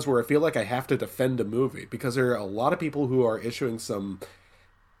rare ones where I feel like I have to defend a movie because there are a lot of people who are issuing some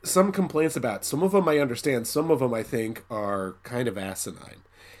complaints about. Some of them I understand. Some of them I think are kind of asinine.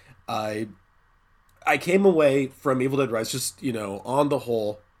 I came away from Evil Dead Rise just, on the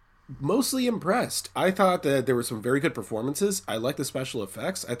whole, mostly impressed. I thought that there were some very good performances. I liked the special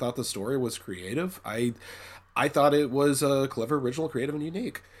effects. I thought the story was creative. I thought it was clever, original, creative, and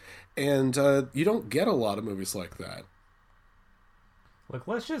unique. And you don't get a lot of movies like that. Look,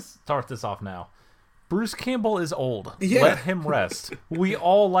 let's just start this off now. Bruce Campbell is old. Yeah. Let him rest. We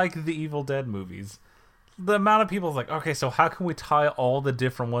all like the Evil Dead movies. The amount of people is like, okay, so how can we tie all the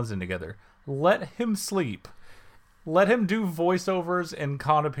different ones in together? Let him sleep. Let him do voiceovers and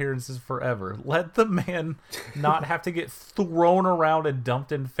con appearances forever. Let the man not have to get thrown around and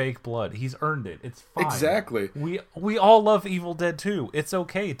dumped in fake blood. He's earned it. It's fine. Exactly. We all love Evil Dead 2. It's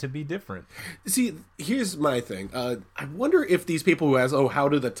okay to be different. See, here's my thing. I wonder if these people who ask, how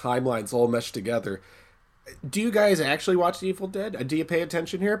do the timelines all mesh together? Do you guys actually watch Evil Dead? Do you pay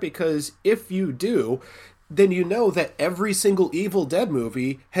attention here? Because if you do, then you know that every single Evil Dead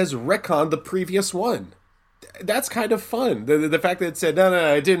movie has retconned the previous one. That's kind of fun. The fact that it said,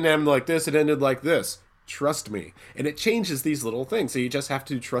 no, it didn't end like this, it ended like this. Trust me. And it changes these little things, so you just have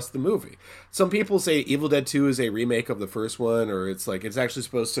to trust the movie. Some people say Evil Dead 2 is a remake of the first one, or it's actually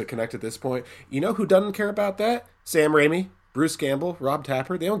supposed to connect at this point. You know who doesn't care about that? Sam Raimi, Bruce Campbell, Rob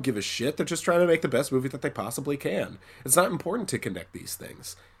Tapper. They don't give a shit. They're just trying to make the best movie that they possibly can. It's not important to connect these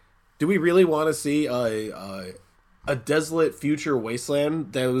things. Do we really want to see a desolate future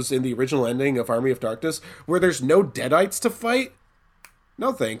wasteland that was in the original ending of Army of Darkness where there's no Deadites to fight?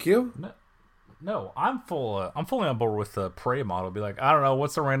 No, thank you. No, I'm fully on board with the Prey model. Be like, I don't know,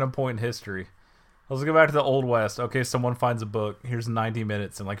 what's a random point in history? Let's go back to the Old West. Okay, someone finds a book. Here's 90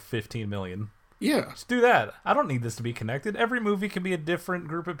 minutes and 15 million. Yeah. Just do that. I don't need this to be connected. Every movie can be a different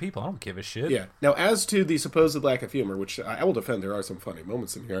group of people. I don't give a shit. Yeah. Now, as to the supposed lack of humor, which I will defend, there are some funny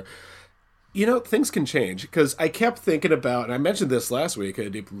moments in here. You know, things can change, because I kept thinking about, and I mentioned this last week,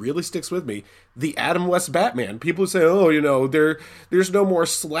 and it really sticks with me, the Adam West Batman. People say, oh, you know, there's no more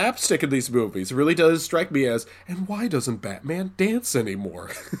slapstick in these movies. It really does strike me as, and why doesn't Batman dance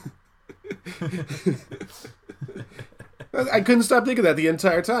anymore? I couldn't stop thinking that the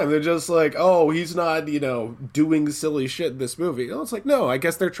entire time. They're just like, oh, he's not, you know, doing silly shit in this movie. Oh, it's like, no, I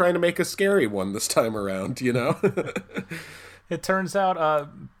guess they're trying to make a scary one this time around, you know? It turns out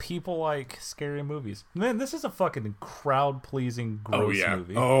people like scary movies. Man, this is a fucking crowd-pleasing, gross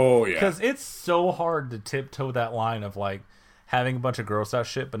movie. Oh, yeah. Because it's so hard to tiptoe that line of, like, having a bunch of gross-out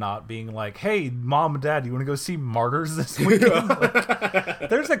shit, but not being like, hey, Mom and Dad, you want to go see Martyrs this weekend? Like,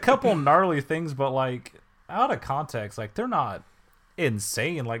 there's a couple gnarly things, but, like, out of context, like, they're not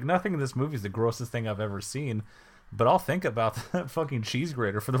insane. Like, nothing in this movie is the grossest thing I've ever seen. But I'll think about that fucking cheese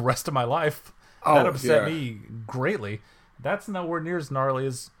grater for the rest of my life. That upset me greatly. That's nowhere near as gnarly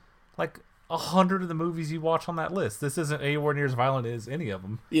as, like, 100 of the movies you watch on that list. This isn't anywhere near as violent as any of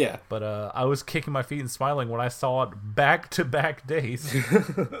them. Yeah. But I was kicking my feet and smiling when I saw it back-to-back days.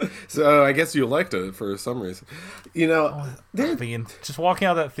 So I guess you liked it for some reason. You know, just walking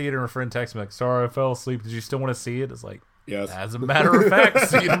out of that theater and a friend texted me, like, sorry, I fell asleep. Did you still want to see it? It's like, yes. As a matter of fact,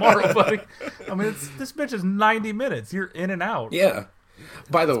 see you tomorrow, buddy. I mean, this bitch is 90 minutes. You're in and out. Yeah.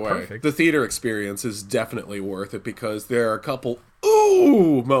 By the way, perfect. The theater experience is definitely worth it, because there are a couple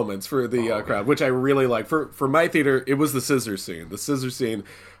ooh moments for the crowd, which I really like. For my theater, it was the scissor scene. The scissor scene,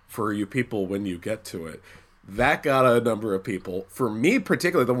 for you people when you get to it, that got a number of people. For me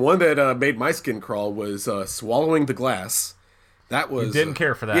particularly, the one that made my skin crawl was swallowing the glass. That was you didn't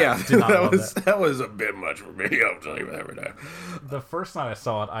care for that. Yeah, Did not that was a bit much for me. I'll tell you that right now. The first night I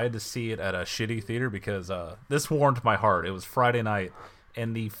saw it, I had to see it at a shitty theater because this warmed my heart. It was Friday night,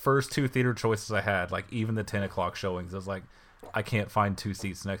 and the first two theater choices I had, like even the 10 o'clock showings, I was like, I can't find two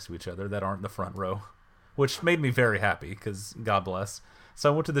seats next to each other that aren't the front row, which made me very happy because God bless.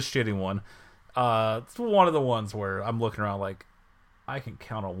 So I went to the shitty one. It's one of the ones where I'm looking around like, I can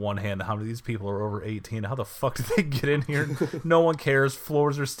count on one hand how many of these people are over 18. How the fuck did they get in here? No one cares.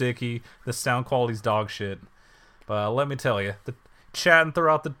 Floors are sticky. The sound quality's dog shit. But let me tell you, the chatting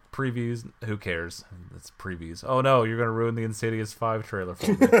throughout the previews, who cares? It's previews. Oh no, you're going to ruin the Insidious 5 trailer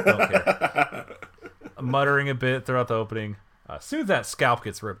for me. Don't care. Muttering a bit throughout the opening. As soon as that scalp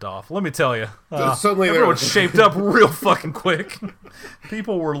gets ripped off, let me tell you, suddenly everyone's shaped up real fucking quick.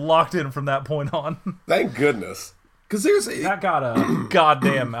 People were locked in from that point on. Thank goodness. Because that got a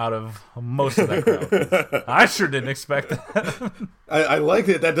goddamn out of most of that crowd. I sure didn't expect that. I like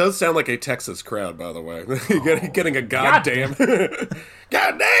it. That does sound like a Texas crowd, by the way. You're getting a goddamn.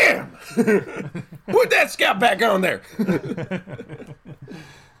 Goddamn! Put that scalp back on there.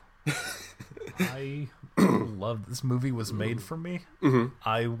 I love this movie. Was made for me. Mm-hmm.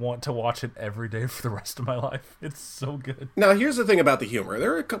 I want to watch it every day for the rest of my life. It's so good. Now, here's the thing about the humor.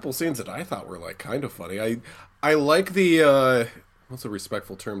 There are a couple scenes that I thought were like kind of funny. I like the what's a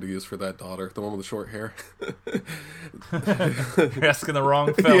respectful term to use for that daughter? The one with the short hair. You're asking the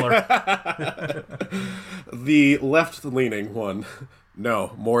wrong feller. Yeah. The left-leaning one.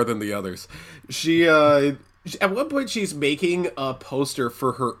 No, more than the others. She at one point, she's making a poster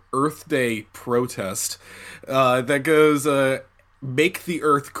for her Earth Day protest that goes, make the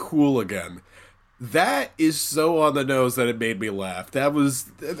Earth cool again. That is so on the nose that it made me laugh. That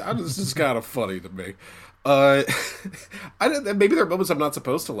was just kind of funny to me. Maybe there are moments I'm not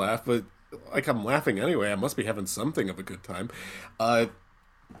supposed to laugh, but like I'm laughing anyway. I must be having something of a good time. The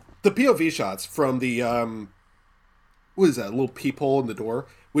POV shots from the, what is that, little peephole in the door?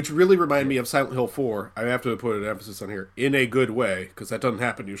 Which really reminded me of Silent Hill 4. I have to put an emphasis on here, in a good way, because that doesn't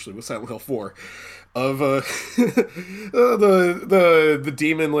happen usually with Silent Hill 4. Of the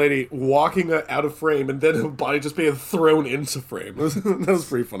demon lady walking out of frame, and then her body just being thrown into frame. That was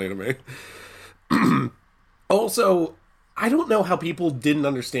pretty funny to me. Also, I don't know how people didn't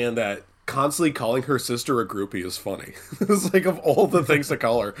understand that constantly calling her sister a groupie is funny. It's like, of all the things to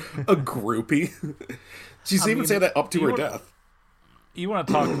call her, a groupie. She's even saying that up to her death. You want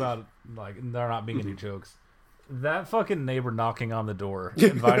to talk about, like, there not being any jokes. That fucking neighbor knocking on the door,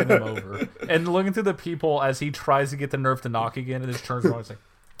 inviting them over, and looking through the people as he tries to get the nerve to knock again, and just turns around and is like,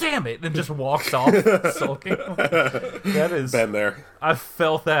 damn it, and just walks off, sulking. That is... Been there. I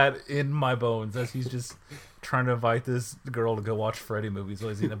felt that in my bones as he's just trying to invite this girl to go watch Freddy movies while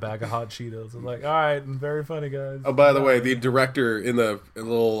he's eating a bag of hot Cheetos. I'm like, all right, very funny, guys. Oh, by the way, the director in the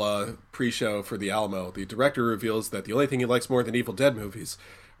little pre-show for the Alamo, the director reveals that the only thing he likes more than Evil Dead movies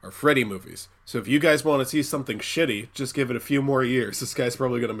are Freddy movies. So if you guys want to see something shitty, just give it a few more years. This guy's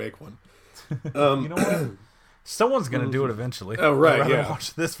probably going to make one. You know what? Someone's gonna do it eventually. Oh, right, I'd rather yeah.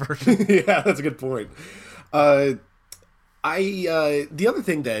 watch this version. Yeah, that's a good point. The other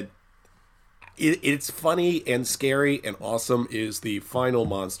thing that it's funny and scary and awesome is the final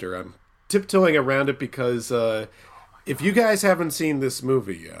monster. I'm tiptoeing around it because if you guys haven't seen this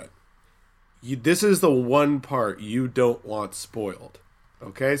movie yet, this is the one part you don't want spoiled.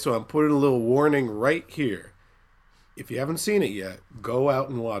 Okay, so I'm putting a little warning right here. If you haven't seen it yet, go out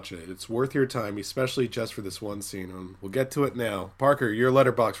and watch it. It's worth your time, especially just for this one scene. And we'll get to it now. Parker, your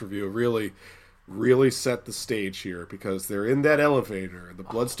Letterboxd review really set the stage here because they're in that elevator and the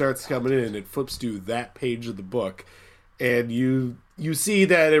blood starts coming in and it flips to that page of the book. And you see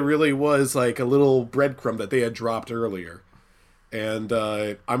that it really was like a little breadcrumb that they had dropped earlier. And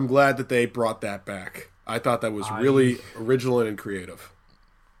I'm glad that they brought that back. I thought that was really original and creative.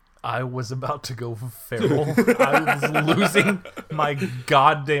 I was about to go feral. I was losing my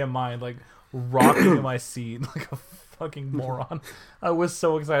goddamn mind, like rocking in my seat like a fucking moron. I was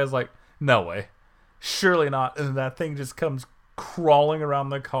so excited. I was like, no way. Surely not. And that thing just comes crawling around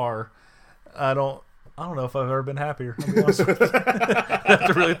the car. I don't know if I've ever been happier. I'll be honest with you. I have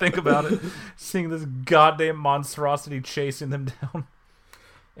to really think about it. Seeing this goddamn monstrosity chasing them down.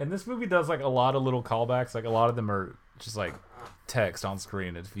 And this movie does like a lot of little callbacks. Like a lot of them are just like text on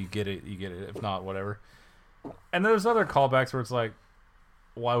screen. If you get it, you get it. If not, whatever. And there's other callbacks where it's like,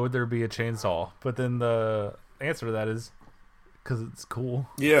 why would there be a chainsaw? But then the answer to that is because it's cool.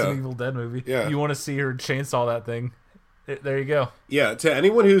 Yeah. It's an Evil Dead movie. Yeah. You want to see her chainsaw that thing. There you go. Yeah, to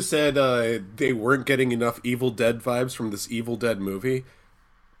anyone who said they weren't getting enough Evil Dead vibes from this Evil Dead movie,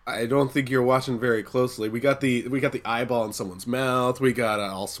 I don't think you're watching very closely. We got the eyeball in someone's mouth. We got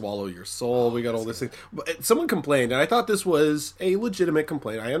I'll swallow your soul. We got all this thing. But someone complained, and I thought this was a legitimate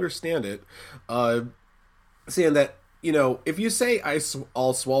complaint. I understand it, saying that if you say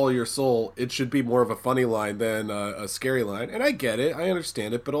I'll swallow your soul, it should be more of a funny line than a scary line. And I get it. I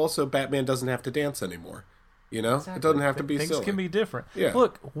understand it. But also, Batman doesn't have to dance anymore. Exactly. It doesn't have to be Things silly. can be different. Yeah.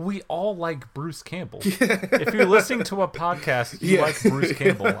 Look, we all like Bruce Campbell. If you're listening to a podcast, you like Bruce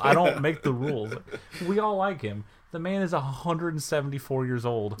Campbell. I don't make the rules. We all like him. The man is 174 years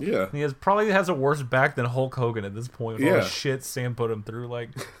old. Yeah. And he probably has a worse back than Hulk Hogan at this point with all the shit Sam put him through.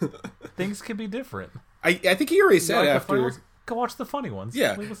 Like, things can be different. I think he already said after... Go watch the funny ones.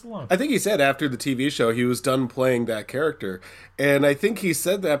 Yeah. Leave us alone. I think he said after the TV show he was done playing that character. And I think he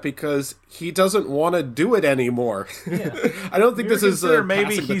said that because he doesn't want to do it anymore. Yeah. I don't think this is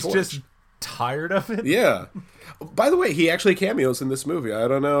maybe he's just tired of it. Yeah. By the way, he actually cameos in this movie. I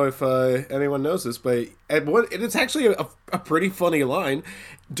don't know if anyone knows this, but it's actually a pretty funny line.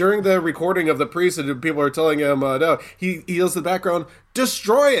 During the recording of the priest, people are telling him, no, he yells in the background,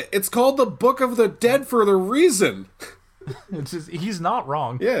 destroy it! It's called the Book of the Dead for the reason! It's just, he's not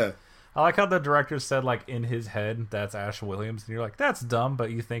wrong. Yeah. I like how the director said, like, in his head, that's Ash Williams. And you're like, that's dumb, but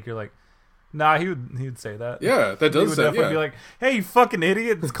you think you're like, nah, he'd say that. Yeah, that does He would definitely be like, hey, you fucking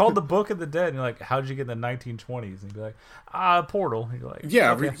idiot, it's called the Book of the Dead. And you're like, how'd you get in the 1920s? And he'd be like, Portal. And you're like,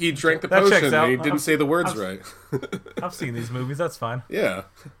 yeah, okay. he drank the That potion checks out. and he didn't say the words right. I've seen these movies, that's fine. Yeah.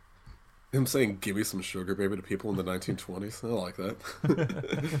 Him saying, give me some sugar, baby, to people in the 1920s. I like that.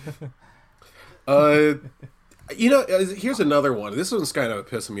 Here's another one. This one's kind of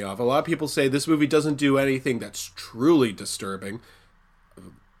pissing me off. A lot of people say this movie doesn't do anything that's truly disturbing.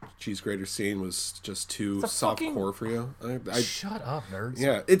 Cheese grater scene was just too softcore for you. Shut up, nerds.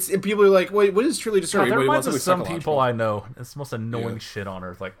 Yeah, and people are like, "Wait, what is truly disturbing?" There What, reminds me of some people I know. It's the most annoying shit on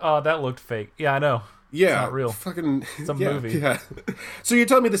earth. Like, oh, that looked fake. Yeah, I know. Yeah, it's not real. Fucking, it's a movie. Yeah. So you're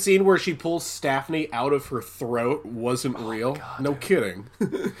telling me the scene where she pulls Staphne out of her throat wasn't real? God, no kidding.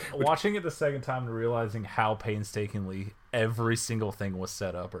 Watching it the second time and realizing how painstakingly every single thing was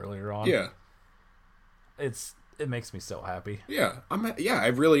set up earlier on. Yeah, it makes me so happy. Yeah, I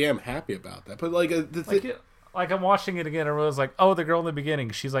really am happy about that. But like I'm watching it again and I was like, oh, the girl in the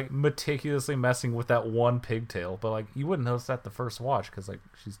beginning, she's like meticulously messing with that one pigtail, but like you wouldn't notice that the first watch because like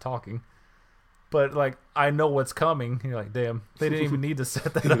she's talking. But, like, I know what's coming. You're like, damn, they didn't even need to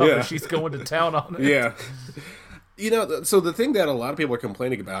set that up. Yeah. She's going to town on it. Yeah. So the thing that a lot of people are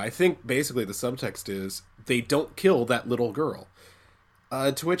complaining about, I think basically the subtext is they don't kill that little girl.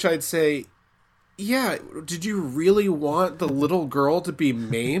 To which I'd say, yeah, did you really want the little girl to be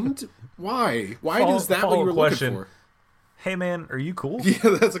maimed? Why? Why is that what you were looking for? Hey man, are you cool?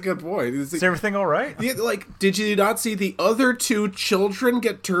 Yeah, that's a good point. Is everything all right? Yeah, like, did you not see the other two children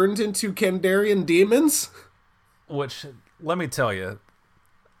get turned into Kandarian demons? Which, let me tell you,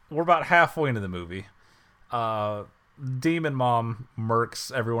 we're about halfway into the movie. Demon Mom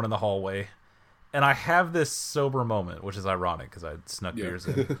murks everyone in the hallway, and I have this sober moment, which is ironic because I snuck beers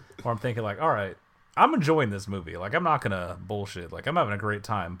in, where I'm thinking like, all right, I'm enjoying this movie. Like, I'm not gonna bullshit. Like, I'm having a great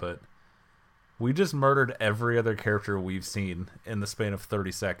time, but we just murdered every other character we've seen in the span of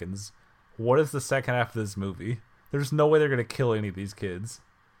 30 seconds. What is the second half of this movie? There's no way they're gonna kill any of these kids.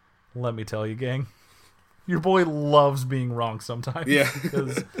 Let me tell you, gang. Your boy loves being wrong sometimes. Yeah.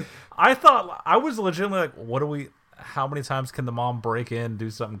 Because I was legitimately like, how many times can the mom break in, do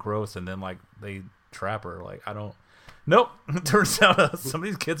something gross, and then, like, they trap her? Like, I don't. Nope. It turns out some of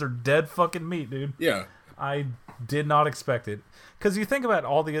these kids are dead fucking meat, dude. Yeah. I did not expect it. Because you think about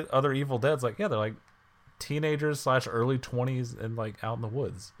all the other Evil Deads, like, yeah, they're like teenagers / early 20s and, like, out in the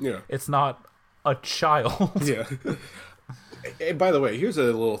woods. Yeah. It's not a child. Yeah. And by the way, here's a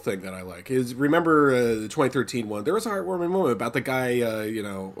little thing that I like is remember the 2013 one. There was a heartwarming moment about the guy,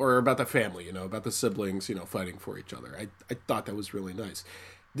 or about the family, about the siblings, fighting for each other. I thought that was really nice.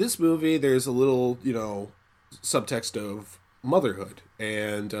 This movie, there's a little, subtext of motherhood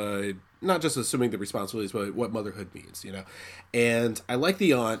and not just assuming the responsibilities, but what motherhood means, And I like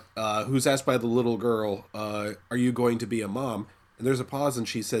the aunt who's asked by the little girl, "Are you going to be a mom?" And there's a pause, and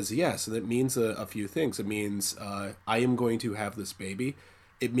she says yes, and it means a few things. It means I am going to have this baby.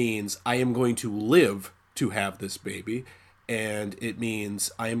 It means I am going to live to have this baby. And it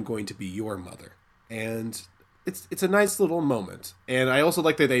means I am going to be your mother. And it's a nice little moment. And I also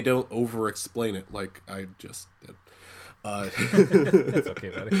like that they don't over-explain it like I just did. It's okay,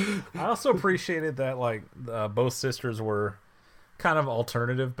 buddy. I also appreciated that, like, both sisters were kind of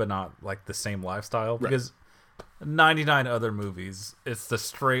alternative, but not, like, the same lifestyle. Right. Because 99 other movies, it's the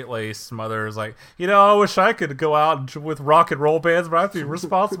straight-laced mother is like, I wish I could go out with rock and roll bands, but I have to be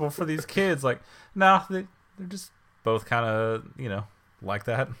responsible for these kids. Like, no, they're just both kind of, like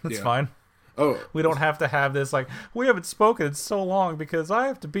that. It's fine. Oh, we don't have to have this, like, we haven't spoken in so long because I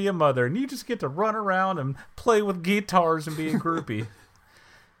have to be a mother, and you just get to run around and play with guitars and be a groupie.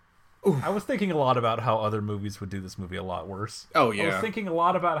 I was thinking a lot about how other movies would do this movie a lot worse. Oh, yeah. I was thinking a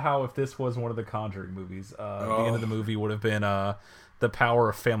lot about how if this was one of the Conjuring movies, the end of the movie would have been the power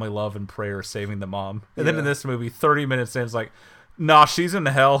of family love and prayer saving the mom. And then in this movie, 30 minutes in, it's like, nah, she's in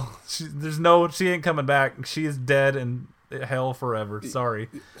hell. She ain't coming back. She is dead in hell forever. Sorry.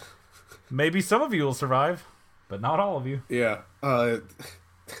 Maybe some of you will survive, but not all of you. Yeah. I'm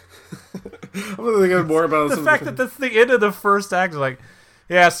thinking more about the fact that that's the end of the first act. Like,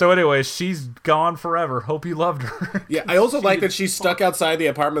 yeah, so anyway, she's gone forever. Hope you loved her. Yeah, I also like that she's stuck outside the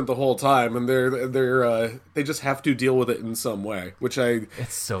apartment the whole time, and they just have to deal with it in some way,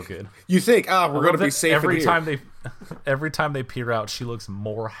 It's so good. You think, we're going to be safe every in here. Every time they peer out, she looks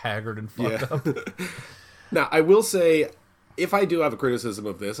more haggard and fucked up. Now, I will say, if I do have a criticism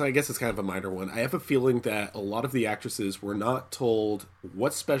of this, I guess it's kind of a minor one, I have a feeling that a lot of the actresses were not told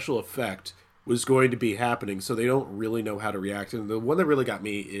what special effect was going to be happening, so they don't really know how to react. And the one that really got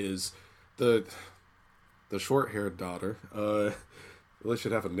me is the short-haired daughter. Really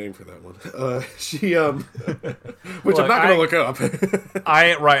should have a name for that one. She which I'm not going to look up. I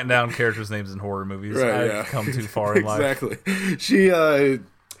ain't writing down characters' names in horror movies. Right, I've come too far in life. Exactly. She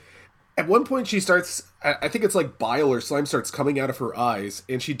at one point she starts, I think it's like bile or slime starts coming out of her eyes,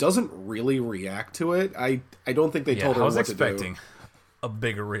 and she doesn't really react to it. I don't think they told her what to do. I was expecting a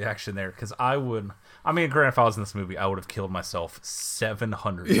bigger reaction there, because granted, if I was in this movie, I would have killed myself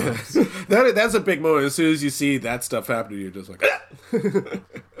 700 times. That's a big moment. As soon as you see that stuff happening, you're just like,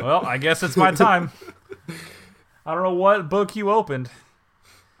 well, I guess it's my time. I don't know what book you opened.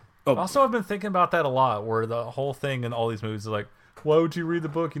 Also, I've been thinking about that a lot, where the whole thing in all these movies is like, why would you read the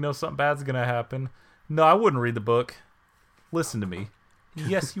book? Something bad's going to happen. No, I wouldn't read the book. Listen to me.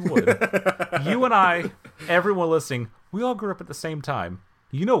 Yes, you would. You and I, everyone listening, we all grew up at the same time.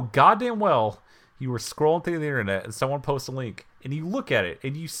 You know goddamn well you were scrolling through the internet and someone posts a link, and you look at it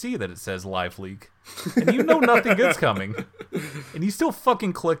and you see that it says live leak, and you know nothing good's coming, and you still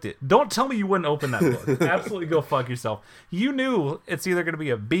fucking clicked it. Don't tell me you wouldn't open that book. Absolutely go fuck yourself. You knew it's either going to be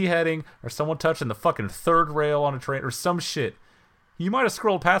a beheading or someone touching the fucking third rail on a train or some shit. You might have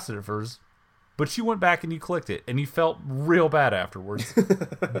scrolled past it at first, but you went back and you clicked it, and you felt real bad afterwards.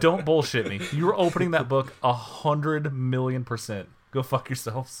 Don't bullshit me. You were opening that book 100,000,000%. Go fuck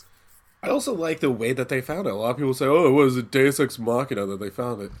yourselves. I also like the way that they found it. A lot of people say, it was a Deus Ex Machina that they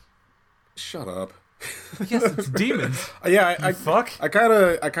found it. Shut up. Yes, it's demons. Yeah, I fuck. I kind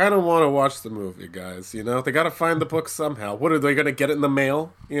of want to watch the movie, guys. They got to find the book somehow. What, are they going to get it in the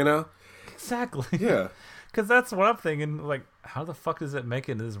mail? Exactly. Yeah. Because that's what I'm thinking. Like, how the fuck does it make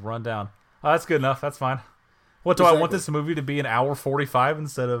it in this rundown? Oh, that's good enough. That's fine. What do I want this movie to be? An hour 45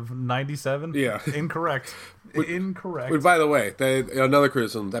 instead of 97? Yeah. Incorrect. Incorrect. By the way, another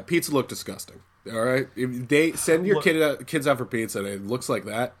criticism, that pizza looked disgusting. All right? If they send your kids out for pizza and it looks like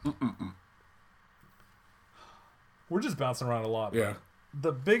that, We're just bouncing around a lot. Yeah.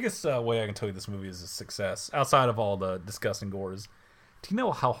 The biggest way I can tell you this movie is a success, outside of all the disgusting gores. Do you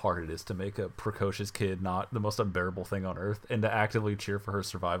know how hard it is to make a precocious kid not the most unbearable thing on earth and to actively cheer for her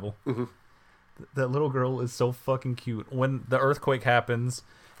survival? Mm-hmm. That little girl is so fucking cute. When the earthquake happens,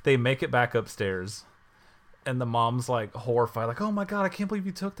 they make it back upstairs, and the mom's like horrified, like, "Oh my god, I can't believe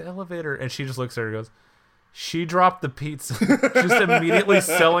you took the elevator." And she just looks at her and goes, "She dropped the pizza." Just immediately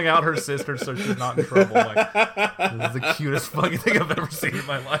selling out her sister so she's not in trouble. Like, this is the cutest fucking thing I've ever seen in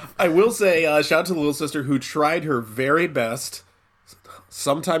my life. I will say, shout out to the little sister who tried her very best,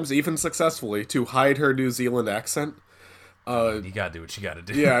 sometimes even successfully, to hide her New Zealand accent. You gotta do what you gotta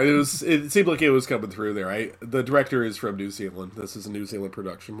do. Yeah, it seemed like it was coming through there. The director is from New Zealand. This is a New Zealand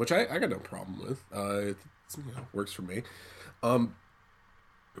production, which I got no problem with. It works for me. I'm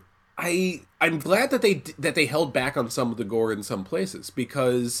glad that they held back on some of the gore in some places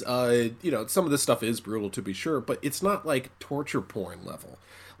because some of this stuff is brutal to be sure, but it's not like torture porn level.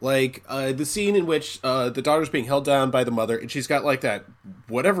 Like the scene in which the daughter's being held down by the mother and she's got like that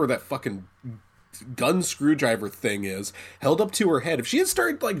whatever that fucking gun screwdriver thing is held up to her head. If she had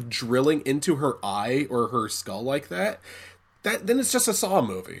started like drilling into her eye or her skull like that, then it's just a Saw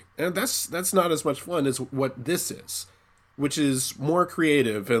movie, and that's not as much fun as what this is, which is more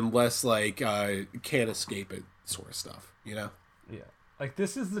creative and less like can't escape it sort of stuff, you know? Yeah, like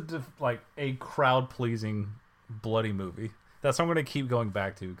this is a crowd pleasing bloody movie. That's what I'm going to keep going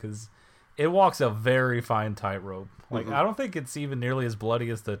back to because it walks a very fine tightrope. Like, I don't think it's even nearly as bloody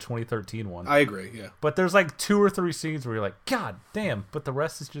as the 2013 one. I agree, yeah. But there's like 2 or 3 scenes where you're like, God damn, but the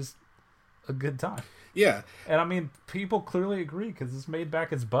rest is just a good time. Yeah. And I mean, people clearly agree because it's made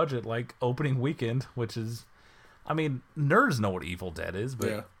back its budget like opening weekend, which is, I mean, nerds know what Evil Dead is,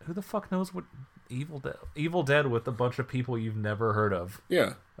 but who the fuck knows what Evil Dead with a bunch of people you've never heard of?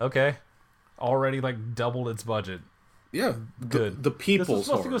 Yeah. Okay. Already like doubled its budget. Yeah, good. The people's This was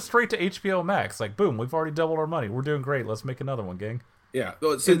supposed to go straight to HBO Max. Like, boom, we've already doubled our money. We're doing great. Let's make another one, gang. Yeah.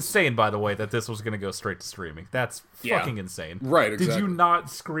 It's insane, by the way, that this was going to go straight to streaming. That's fucking insane. Right, exactly. Did you not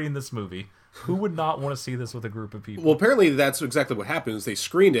screen this movie? Who would not want to see this with a group of people? Well, apparently that's exactly what happened. Is they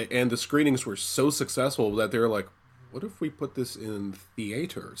screened it, and the screenings were so successful that they were like, what if we put this in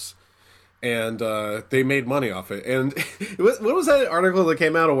theaters? And they made money off it. And what was that article that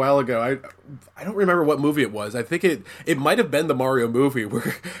came out a while ago? I don't remember what movie it was. I think it might have been the Mario movie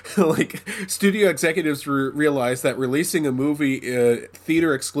where like studio executives realized that releasing a movie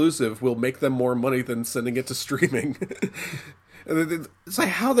theater exclusive will make them more money than sending it to streaming. And it's like,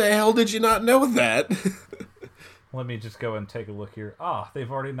 how the hell did you not know that? Let me just go and take a look here.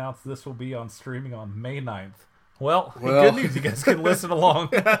 They've already announced this will be on streaming on May 9th. Well, good news. You guys can listen along.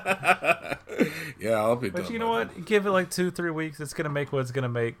 Yeah, I'll be done. But you know what? Give it like 2-3 weeks. It's going to make what it's going to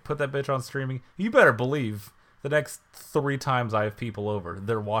make. Put that bitch on streaming. You better believe the next 3 times I have people over,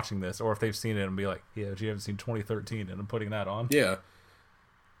 they're watching this. Or if they've seen it and be like, yeah, but you haven't seen 2013 and I'm putting that on. Yeah.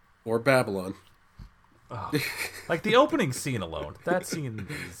 Or Babylon. Like the opening scene alone. That scene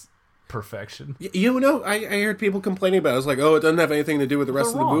is perfection. You know, I heard people complaining about it. I was like, oh, it doesn't have anything to do with the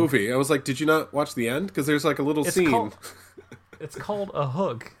rest of the movie. I was like, did you not watch the end? Because there's like a little scene. It's called a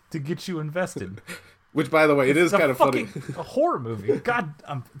hook to get you invested. Which, by the way, it is kind of funny. A horror movie. God,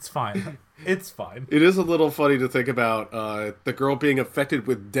 it's fine. It's fine. It is a little funny to think about the girl being affected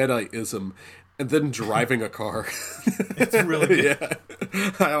with Deadite-ism and then driving a car. It's really good.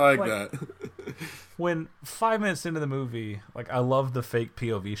 Yeah, I like that. When 5 minutes into the movie, like I love the fake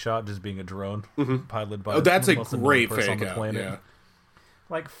POV shot just being a drone piloted by. Oh, that's a the most great person fake on the out. planet. Yeah.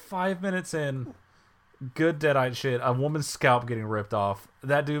 Like 5 minutes in, good Deadite shit. A woman's scalp getting ripped off.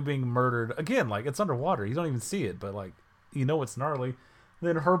 That dude being murdered again. Like it's underwater. You don't even see it, but like you know it's gnarly.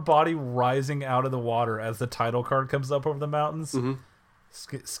 Then her body rising out of the water as the title card comes up over the mountains.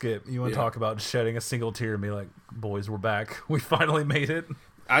 Skip, you want to talk about shedding a single tear and be like, boys, we're back. We finally made it.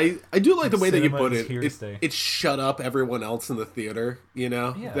 I do like the way that you put it. It's shut up everyone else in the theater. You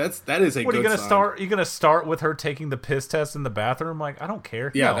know, Yeah. that is a. What good are you gonna sign. start? You gonna start with her taking the piss test in the bathroom? Like I don't care.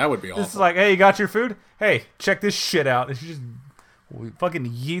 Yeah, No. that would be awful. This is like, hey, you got your food? Hey, check this shit out. And she just fucking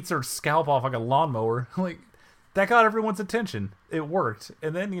yeets her scalp off like a lawnmower. Like that got everyone's attention. It worked.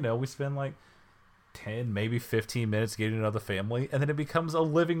 And then we spend like 10, maybe 15 minutes getting to know the family, and then it becomes a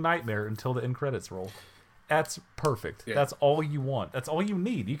living nightmare until the end credits roll. That's perfect. Yeah. That's all you want. That's all you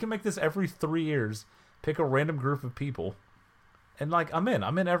need. You can make this every 3 years. Pick a random group of people, and like I'm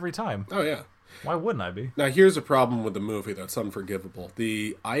in every time. Oh yeah. Why wouldn't I be? Now here's a problem with the movie that's unforgivable.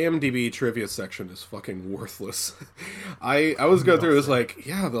 The IMDb trivia section is fucking worthless. I was going through. It was like,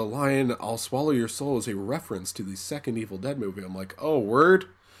 yeah, the line "I'll swallow your soul" is a reference to the second Evil Dead movie. I'm like, oh, word.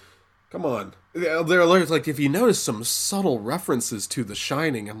 Come on. They're like, if you notice some subtle references to The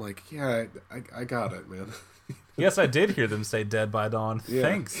Shining, I'm like, yeah, I got it, man. Yes, I did hear them say Dead by Dawn. Yeah.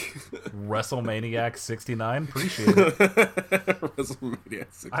 Thanks, WrestleManiac 69. Appreciate it. WrestleManiac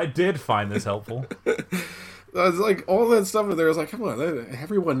 69. I did find this helpful. It's like, all that stuff in there is like, come on,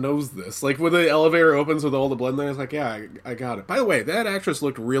 everyone knows this. Like, when the elevator opens with all the blood in there, it's like, yeah, I got it. By the way, that actress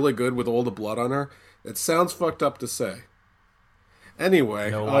looked really good with all the blood on her. It sounds fucked up to say.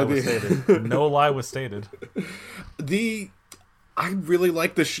 Anyway. No lie was stated. No lie was stated. I really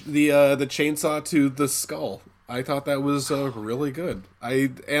like the chainsaw to the skull. I thought that was really good.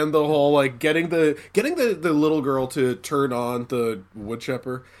 And the whole like getting the little girl to turn on the wood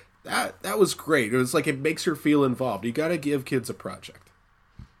chipper. That was great. It was like it makes her feel involved. You got to give kids a project.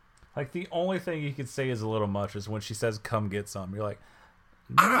 Like the only thing you could say is a little much is when she says "come get some." You're like,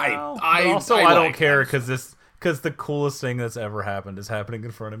 no. I don't care because the coolest thing that's ever happened is happening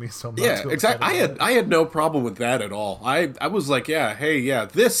in front of me. So I'm not too exactly. I had no problem with that at all. I was like,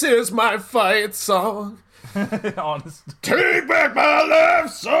 this is my fight song. Honest. Take back my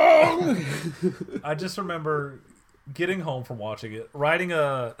life song. I just remember getting home from watching it, riding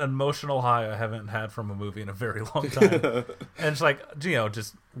an emotional high I haven't had from a movie in a very long time, and it's like,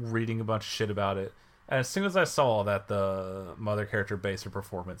 just reading a bunch of shit about it. And as soon as I saw that the mother character based her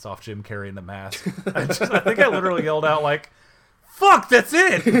performance off Jim Carrey in The Mask, I think I literally yelled out like, "Fuck, that's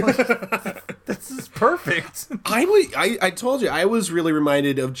it! Like, this is perfect." I told you I was really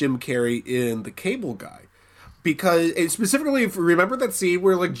reminded of Jim Carrey in The Cable Guy. Because, specifically, remember that scene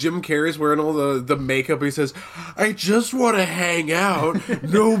where, like, Jim Carrey's wearing all the makeup, he says, "I just want to hang out,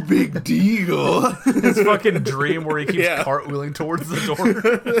 no big deal." His fucking dream where he keeps cartwheeling towards the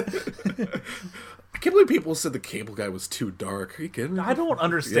door. I can't believe people said The Cable Guy was too dark. Are you kidding me? I don't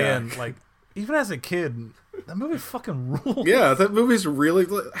understand, like, even as a kid, that movie fucking rules. Yeah, that movie's really,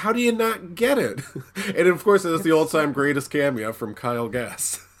 how do you not get it? And, of course, it's the all-time greatest cameo from Kyle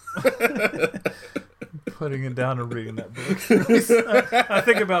Gass. Putting it down and reading that book. I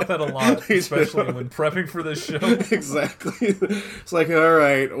think about that a lot, especially when prepping for this show. Exactly. It's like, all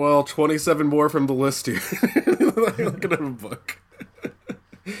right, well, 27 more from the list here. Looking at a book.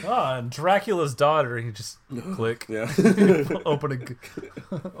 And Dracula's daughter, you just click. Yeah.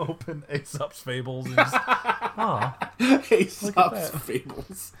 open Aesop's Fables. And just, Aesop's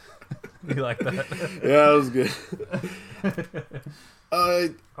Fables. You like that? Yeah, that was good.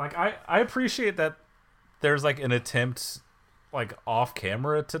 I appreciate that there's like an attempt like off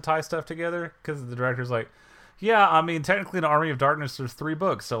camera to tie stuff together, because the director's like, yeah, I mean, technically in Army of Darkness there's 3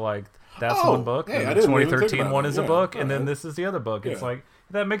 books, so like that's one book, and the 2013 one is a book, and then this is the other book. It's like,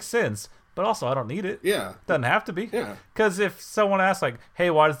 that makes sense, but also I don't need it. Doesn't have to be. Because if someone asks like, hey,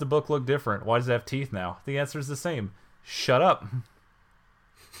 why does the book look different, why does it have teeth now, the answer is the same: shut up.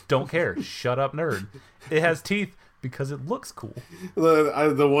 Don't care. Shut up, nerd. It has teeth because it looks cool.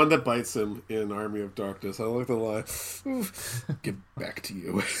 The one that bites him in Army of Darkness, I like the line, "Get back to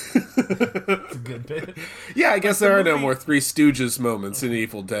you." It's a good bit. Yeah, I guess there are no more Three Stooges moments in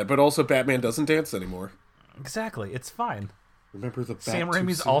Evil Dead, but also Batman doesn't dance anymore. Exactly, it's fine. Remember the Sam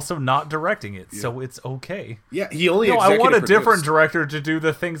Raimi's also not directing it, so it's okay. Yeah, he only I want a produced. different director to do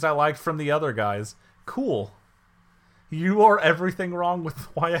the things I liked from the other guys. Cool. You are everything wrong with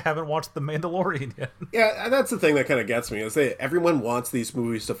why I haven't watched The Mandalorian yet. Yeah, that's the thing that kind of gets me, is that everyone wants these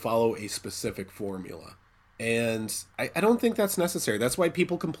movies to follow a specific formula. And I don't think that's necessary. That's why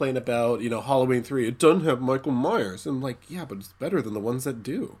people complain about, Halloween 3. It doesn't have Michael Myers. And I'm like, yeah, but it's better than the ones that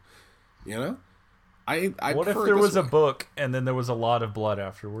do. What if there was a book and then there was a lot of blood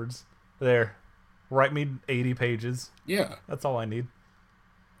afterwards? There. Write me 80 pages. Yeah. That's all I need.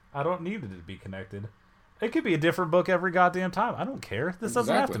 I don't need it to be connected. It could be a different book every goddamn time. I don't care. This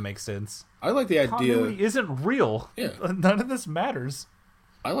doesn't have to make sense. I like the idea. Continuity isn't real. Yeah. None of this matters.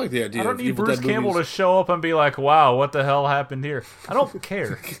 I like the idea. I don't need Bruce Campbell to show up and be like, "Wow, what the hell happened here?" I don't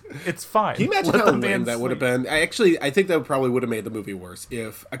care. It's fine. Can you imagine how lame that would have been? I think that probably would have made the movie worse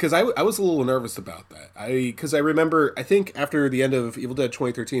because I was a little nervous about that. Because I remember, I think after the end of Evil Dead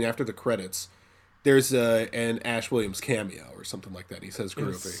 2013, after the credits, there's an Ash Williams cameo or something like that. He says,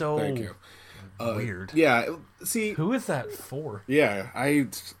 "Groovy." So thank you. Weird. Yeah. See, who is that for? Yeah,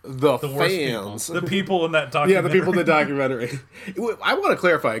 the fans, the people in that documentary. Yeah, the people in the documentary. I want to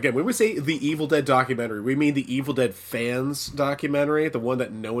clarify again. When we say the Evil Dead documentary, we mean the Evil Dead fans documentary, the one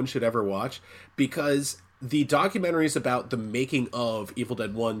that no one should ever watch, because the documentaries about the making of Evil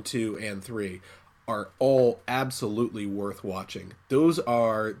Dead 1, 2, and 3 are all absolutely worth watching. Those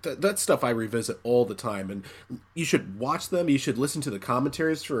are that's stuff I revisit all the time, and you should watch them. You should listen to the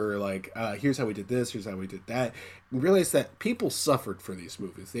commentaries for like, here's how we did this, here's how we did that, and realize that people suffered for these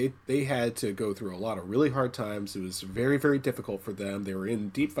movies. They had to go through a lot of really hard times. It was very, very difficult for them. They were in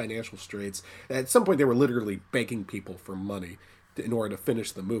deep financial straits. At some point, they were literally begging people for money in order to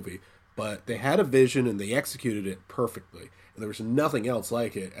finish the movie. But they had a vision and they executed it perfectly. And there was nothing else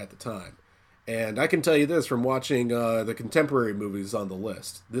like it at the time. And I can tell you this from watching the contemporary movies on the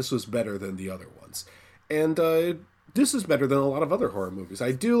list. This was better than the other ones. And this is better than a lot of other horror movies.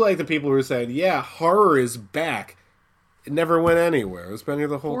 I do like the people who are saying, yeah, horror is back. It never went anywhere. It's been here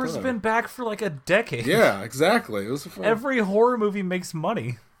the whole time. Horror's been back for like a decade. Yeah, exactly. It was fun. Every horror movie makes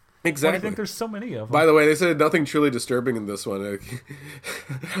money. Exactly. I think there's so many of them. By the way, they said nothing truly disturbing in this one.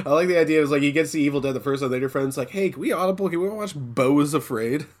 I like the idea. It was like you get to see Evil Dead the first time, then your friend's like, hey, can we audible? Can we watch Beau is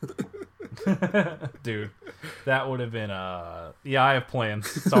Afraid? Dude, that would have been yeah, I have plans.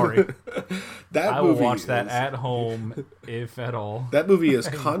 Sorry. That I movie will watch that at home, if at all. That movie is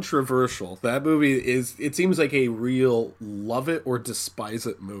controversial. That movie is, it seems like a real love it or despise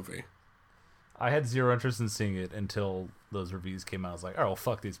it movie. I had zero interest in seeing it until those reviews came out. I was like, oh, well,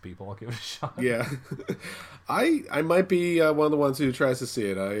 fuck these people. I'll give it a shot. Yeah. I might be one of the ones who tries to see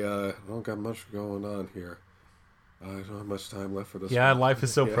it. I don't got much going on here. I don't have much time left for this. Yeah, one. Life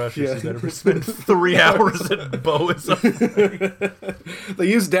is so precious. Yeah. You better spend 3 hours at Beau is Afraid. They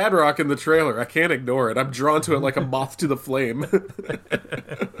use Dad Rock in the trailer. I can't ignore it. I'm drawn to it like a moth to the flame.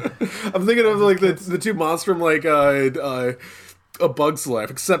 I'm thinking of like the two monsters from like A Bug's Life,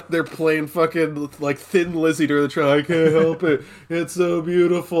 except they're playing fucking like Thin Lizzy during the trailer. I can't help it. It's so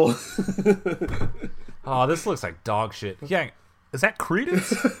beautiful. Oh, this looks like dog shit. Yeah. Is that Credence?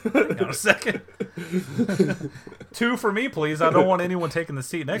 Hang on a second. 2 for me, please. I don't want anyone taking the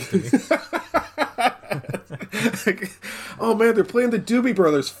seat next to me. Oh man, they're playing the Doobie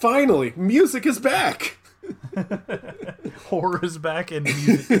Brothers. Finally, music is back. Horror is back and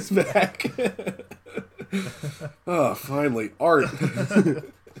music is back. Oh, finally, art.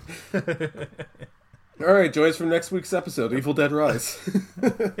 All right, joys from next week's episode, Evil Dead Rise.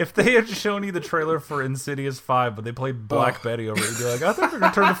 If they had shown you the trailer for Insidious 5, but they played Black Betty over it, you'd be like, I think they're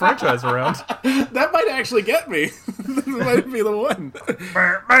going to turn the franchise around. That might actually get me. That might be the one.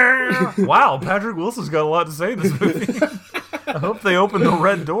 Wow, Patrick Wilson's got a lot to say in this movie. I hope they open the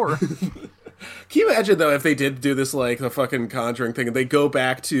red door. Can you imagine, though, if they did do this, like, the fucking Conjuring thing, and they go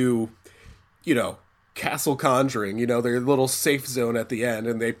back to, you know, Castle Conjuring, you know, their little safe zone at the end,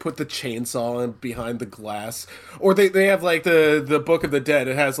 and they put the chainsaw in behind the glass, or they have like the Book of the Dead.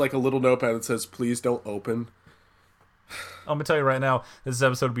 It has like a little notepad that says, "Please don't open." I'm gonna tell you right now, this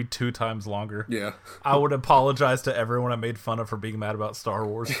episode would be 2 times longer. Yeah, I would apologize to everyone I made fun of for being mad about Star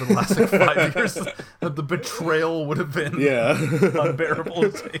Wars for the last like 5 years. The betrayal would have been unbearable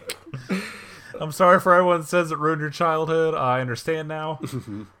to take. I'm sorry for everyone that says it ruined your childhood. I understand now.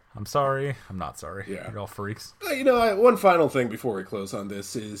 I'm sorry. I'm not sorry. Yeah. You're all freaks. You know, one final thing before we close on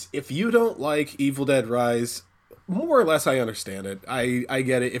this is, if you don't like Evil Dead Rise, more or less I understand it. I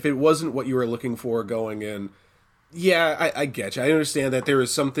get it. If it wasn't what you were looking for going in, yeah, I get you. I understand that there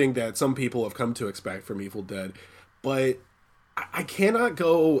is something that some people have come to expect from Evil Dead, but I cannot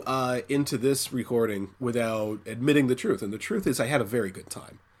go into this recording without admitting the truth. And the truth is, I had a very good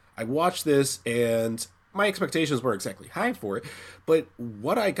time. I watched this, and my expectations weren't exactly high for it, but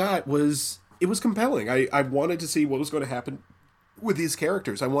what I got was, it was compelling. I wanted to see what was going to happen with these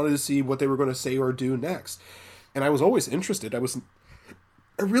characters. I wanted to see what they were going to say or do next. And I was always interested. I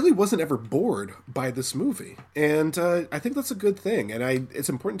really wasn't ever bored by this movie. And I think that's a good thing. And it's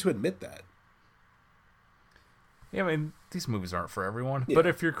important to admit that. Yeah, I mean, these movies aren't for everyone. Yeah. But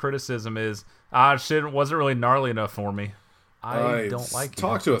if your criticism is, shit wasn't really gnarly enough for me, I don't like you.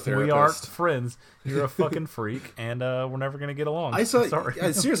 Talk to a therapist. We aren't friends. You're a fucking freak, and we're never going to get along.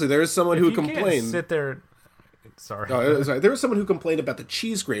 Sorry. Seriously, there is someone who complained. Can't sit there. Sorry. No, sorry. There was someone who complained about the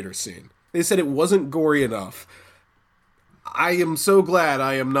cheese grater scene. They said it wasn't gory enough. I am so glad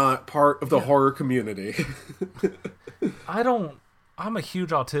I am not part of the horror community. I'm a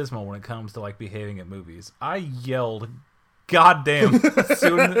huge autismo when it comes to like behaving at movies. I yelled, "Goddamn!"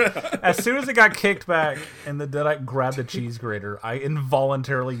 as soon as it got kicked back and the Deadite grabbed the cheese grater, I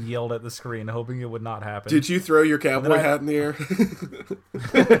involuntarily yelled at the screen, hoping it would not happen. Did you throw your cowboy hat in the air?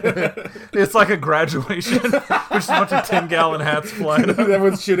 It's like a graduation. There's a bunch of 10-gallon hats flying up.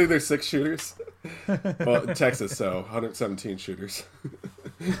 Everyone's shooting their 6 shooters. Well, in Texas, 117 shooters.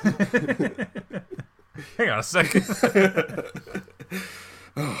 Hang on a second.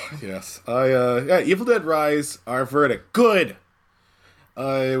 Oh, yes. Evil Dead Rise, our verdict. Good.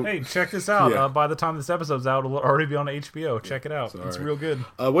 Hey, check this out. Yeah. By the time this episode's out, it'll already be on HBO. Check it out. It's real good.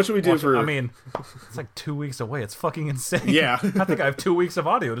 What should we do for... I mean, it's like 2 weeks away. It's fucking insane. Yeah. I think I have 2 weeks of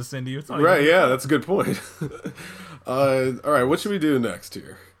audio to send to you. It's not Right, even... yeah, that's a good point. All right, what should we do next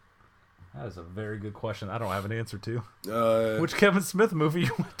here? That is a very good question. I don't have an answer to. Which Which Kevin Smith movie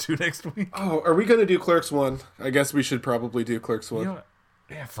you went to next week? Oh, are we going to do Clerks 1? I guess we should probably do Clerks 1. You know what?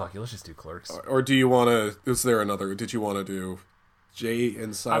 Yeah, fuck it. Let's just do Clerks. Or do you want to... Is there another... Did you want to do Jay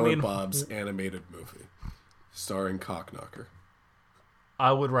and Silent Bob's animated movie starring Cockknocker?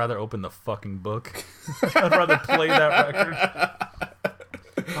 I would rather open the fucking book. I'd rather play that record.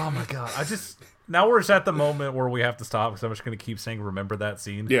 Oh my god. Now we're just at the moment where we have to stop because I'm just going to keep saying remember that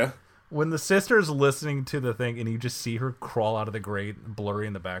scene. Yeah. When the sister's listening to the thing and you just see her crawl out of the grate blurry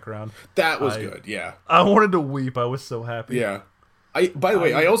in the background. That was good, yeah. I wanted to weep. I was so happy. Yeah. By the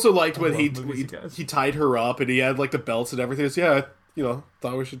way, I also liked when he guys. he tied her up and he had like the belts and everything. So, yeah,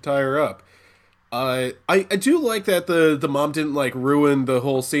 thought we should tie her up. I do like that the mom didn't like ruin the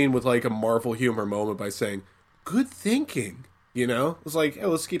whole scene with like a Marvel humor moment by saying, "Good thinking." It's like, hey,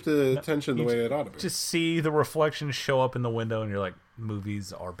 let's keep the tension the way it ought to be. Just see the reflection show up in the window and you're like,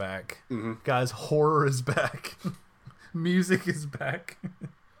 movies are back. Mm-hmm. Guys, horror is back. Music is back.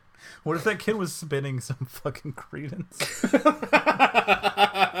 What if that kid was spinning some fucking Credence?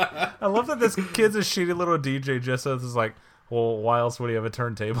 I love that this kid's a shitty little DJ just so it's like, well, why else would he have a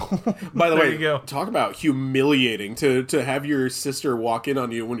turntable? By the There way, you go. talk about humiliating to have your sister walk in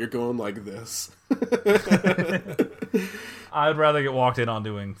on you when you're going like this. I'd rather get walked in on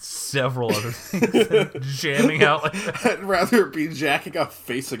doing several other things than jamming out like that. I'd rather be jacking off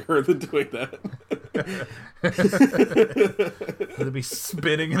facing her than doing that. Than be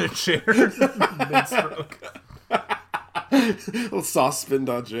spinning in a chair mid-stroke. Little sauce spin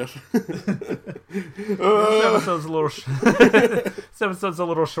dodge. This episode's a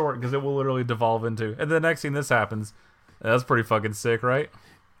little short because it will literally devolve into. And the next thing this happens, that's pretty fucking sick, right?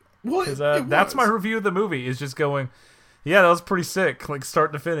 Well, That's my review of the movie. Is just going, yeah, that was pretty sick, like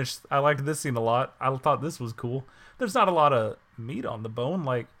start to finish. I liked this scene a lot. I thought this was cool. There's not a lot of meat on the bone.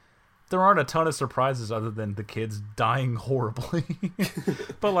 Like there aren't a ton of surprises other than the kids dying horribly.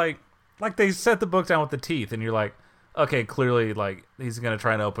 But like they set the book down with the teeth, and you're like, okay, clearly, like, he's going to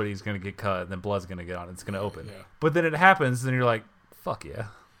try and open it, he's going to get cut, and then blood's going to get on it, it's going to open. Yeah. But then it happens, and you're like, fuck yeah,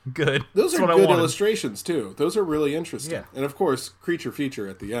 good. Those are good illustrations, too. Those are really interesting. Yeah. And, of course, creature feature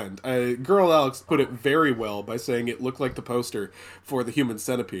at the end. Girl Alex put it very well by saying it looked like the poster for the Human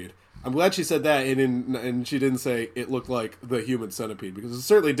Centipede. I'm glad she said that, and she didn't say it looked like the Human Centipede, because it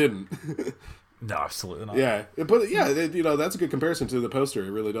certainly didn't. No, absolutely not. Yeah, but, yeah, that's a good comparison to the poster.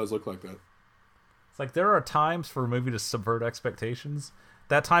 It really does look like that. It's like there are times for a movie to subvert expectations.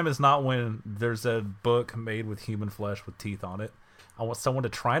 That time is not when there's a book made with human flesh with teeth on it. I want someone to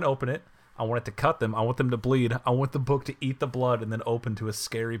try and open it. I want it to cut them. I want them to bleed. I want the book to eat the blood and then open to a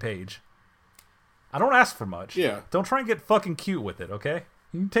scary page. I don't ask for much. Yeah. Don't try and get fucking cute with it, okay?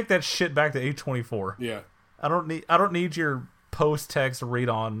 You can take that shit back to A24. Yeah. I don't need your post-text read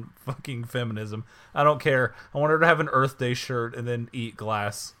on fucking feminism. I don't care. I want her to have an Earth Day shirt and then eat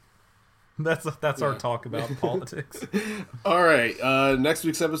glass. That's our talk about politics. All right. Next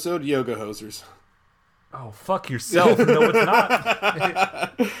week's episode, Yoga Hosers. Oh, fuck yourself. No, it's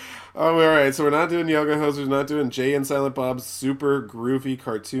not. All right. So we're not doing Yoga Hosers, not doing Jay and Silent Bob's super groovy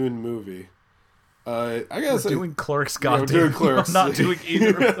cartoon movie. I guess we're doing Clerks, goddamn. We're doing Clerks. I'm not doing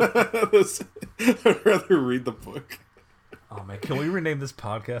either of those. I'd rather read the book. Oh, man. Can we rename this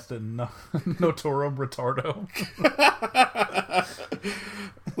podcast to Notorum Retardo?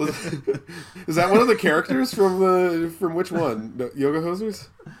 Is that one of the characters from which one? Yoga Hosers?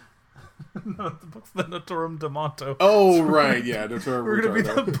 No, the book's the Notorum Demonto. Oh, right, yeah, Notorum We're Retardo. going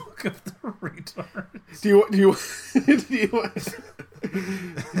to be the book of the retards. Do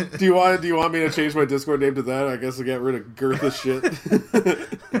you want me to change my Discord name to that? I guess I get rid of Girtha shit.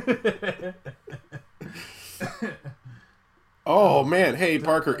 Oh man, hey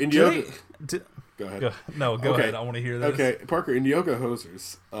Parker, in yoga. Go ahead. Go ahead. I want to hear this. Okay, Parker, in Yoga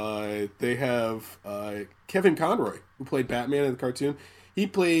Hosers, they have Kevin Conroy, who played Batman in the cartoon. He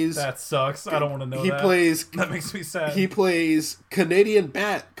plays... That sucks. I don't want to know that makes me sad. He plays Canadian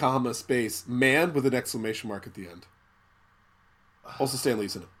Bat, space, man with an exclamation mark at the end. Also Stan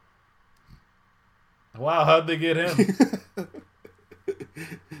Lee's in it. Wow, how'd they get him?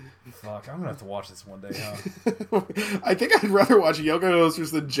 Fuck, I'm gonna have to watch this one day, huh? I think I'd rather watch Yoga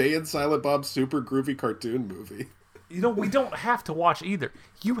Hosers than Jay and Silent Bob's super groovy cartoon movie. we don't have to watch either.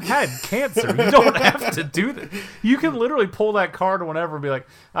 You had cancer. You don't have to do that. You can literally pull that card whenever and be like,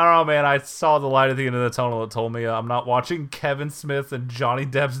 I don't know, man, I saw the light at the end of the tunnel that told me I'm not watching Kevin Smith and Johnny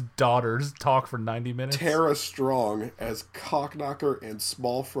Depp's daughters talk for 90 minutes. Tara Strong as Cockknocker and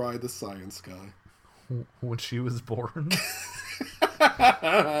Small Fry the Science Guy. When she was born.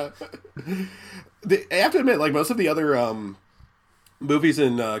 I have to admit, like, most of the other movies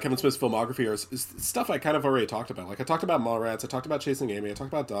in Kevin Smith's filmography are stuff I kind of already talked about. Like, I talked about Mallrats, I talked about Chasing Amy, I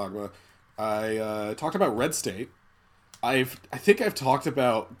talked about Dogma, I talked about Red State. I think I've talked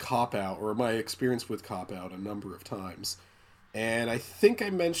about Cop Out, or my experience with Cop Out, a number of times. And I think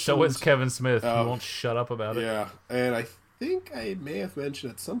I mentioned... So is Kevin Smith. He won't shut up about it. Yeah, and I think I may have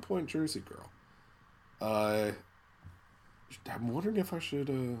mentioned at some point Jersey Girl. I'm wondering if I should...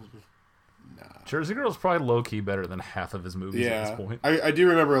 Nah. Jersey Girl's probably low-key better than half of his movies at this point. I do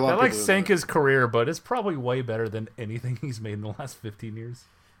remember a lot that, of like, people sank his career, but it's probably way better than anything he's made in the last 15 years.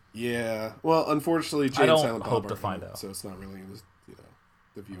 Yeah. Well, unfortunately, Jay I don't and Silent Bob hope to aren't find in it, out. so it's not really in his,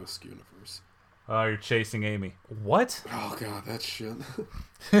 the View Askew universe. Oh, you're Chasing Amy. What? Oh, God, that shit.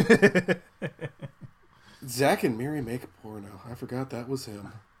 Zach and Miri make a porno. I forgot that was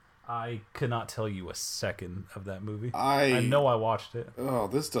him. I could not tell you a second of that movie. I know I watched it. Oh,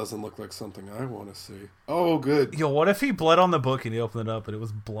 this doesn't look like something I want to see. Oh, good. Yo, what if he bled on the book and he opened it up and it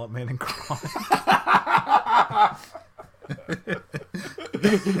was Blunt Man and Chronic?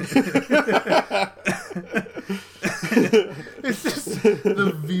 It's just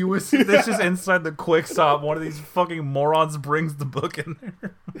the view is that's just inside the quick stop. One of these fucking morons brings the book in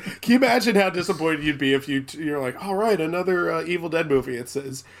there. Can you imagine how disappointed you'd be if you're like, all right, another Evil Dead movie. It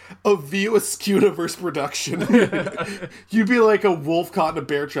says a View Askew universe production. You'd be like a wolf caught in a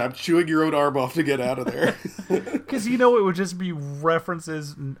bear trap, chewing your own arm off to get out of there. Because it would just be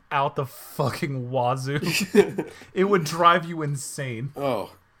references out the fucking wazoo. It would drive you insane.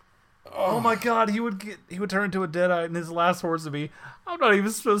 Oh my God, he would turn into a Deadite, and his last words would be, I'm not even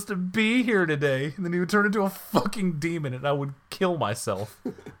supposed to be here today. And then he would turn into a fucking demon, and I would kill myself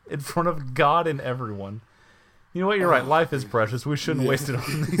in front of God and everyone. You know what? You're right. Life is precious. We shouldn't waste it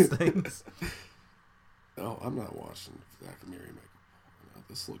on these things. Oh, I'm not watching Zach and Miri make a porno.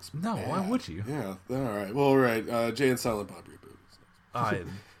 This looks No, bad. why would you? Yeah, all right. Well, all right. Jay and Silent Bob reboot.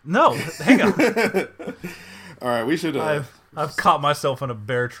 No, hang on. All right, we should... I've caught myself in a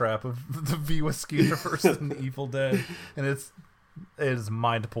bear trap of the View Askew universe and Evil Dead, and it is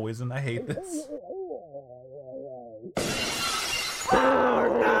mind poison. I hate this.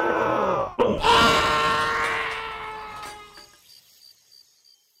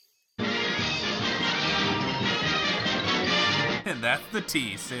 And that's the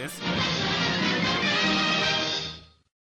tea, sis.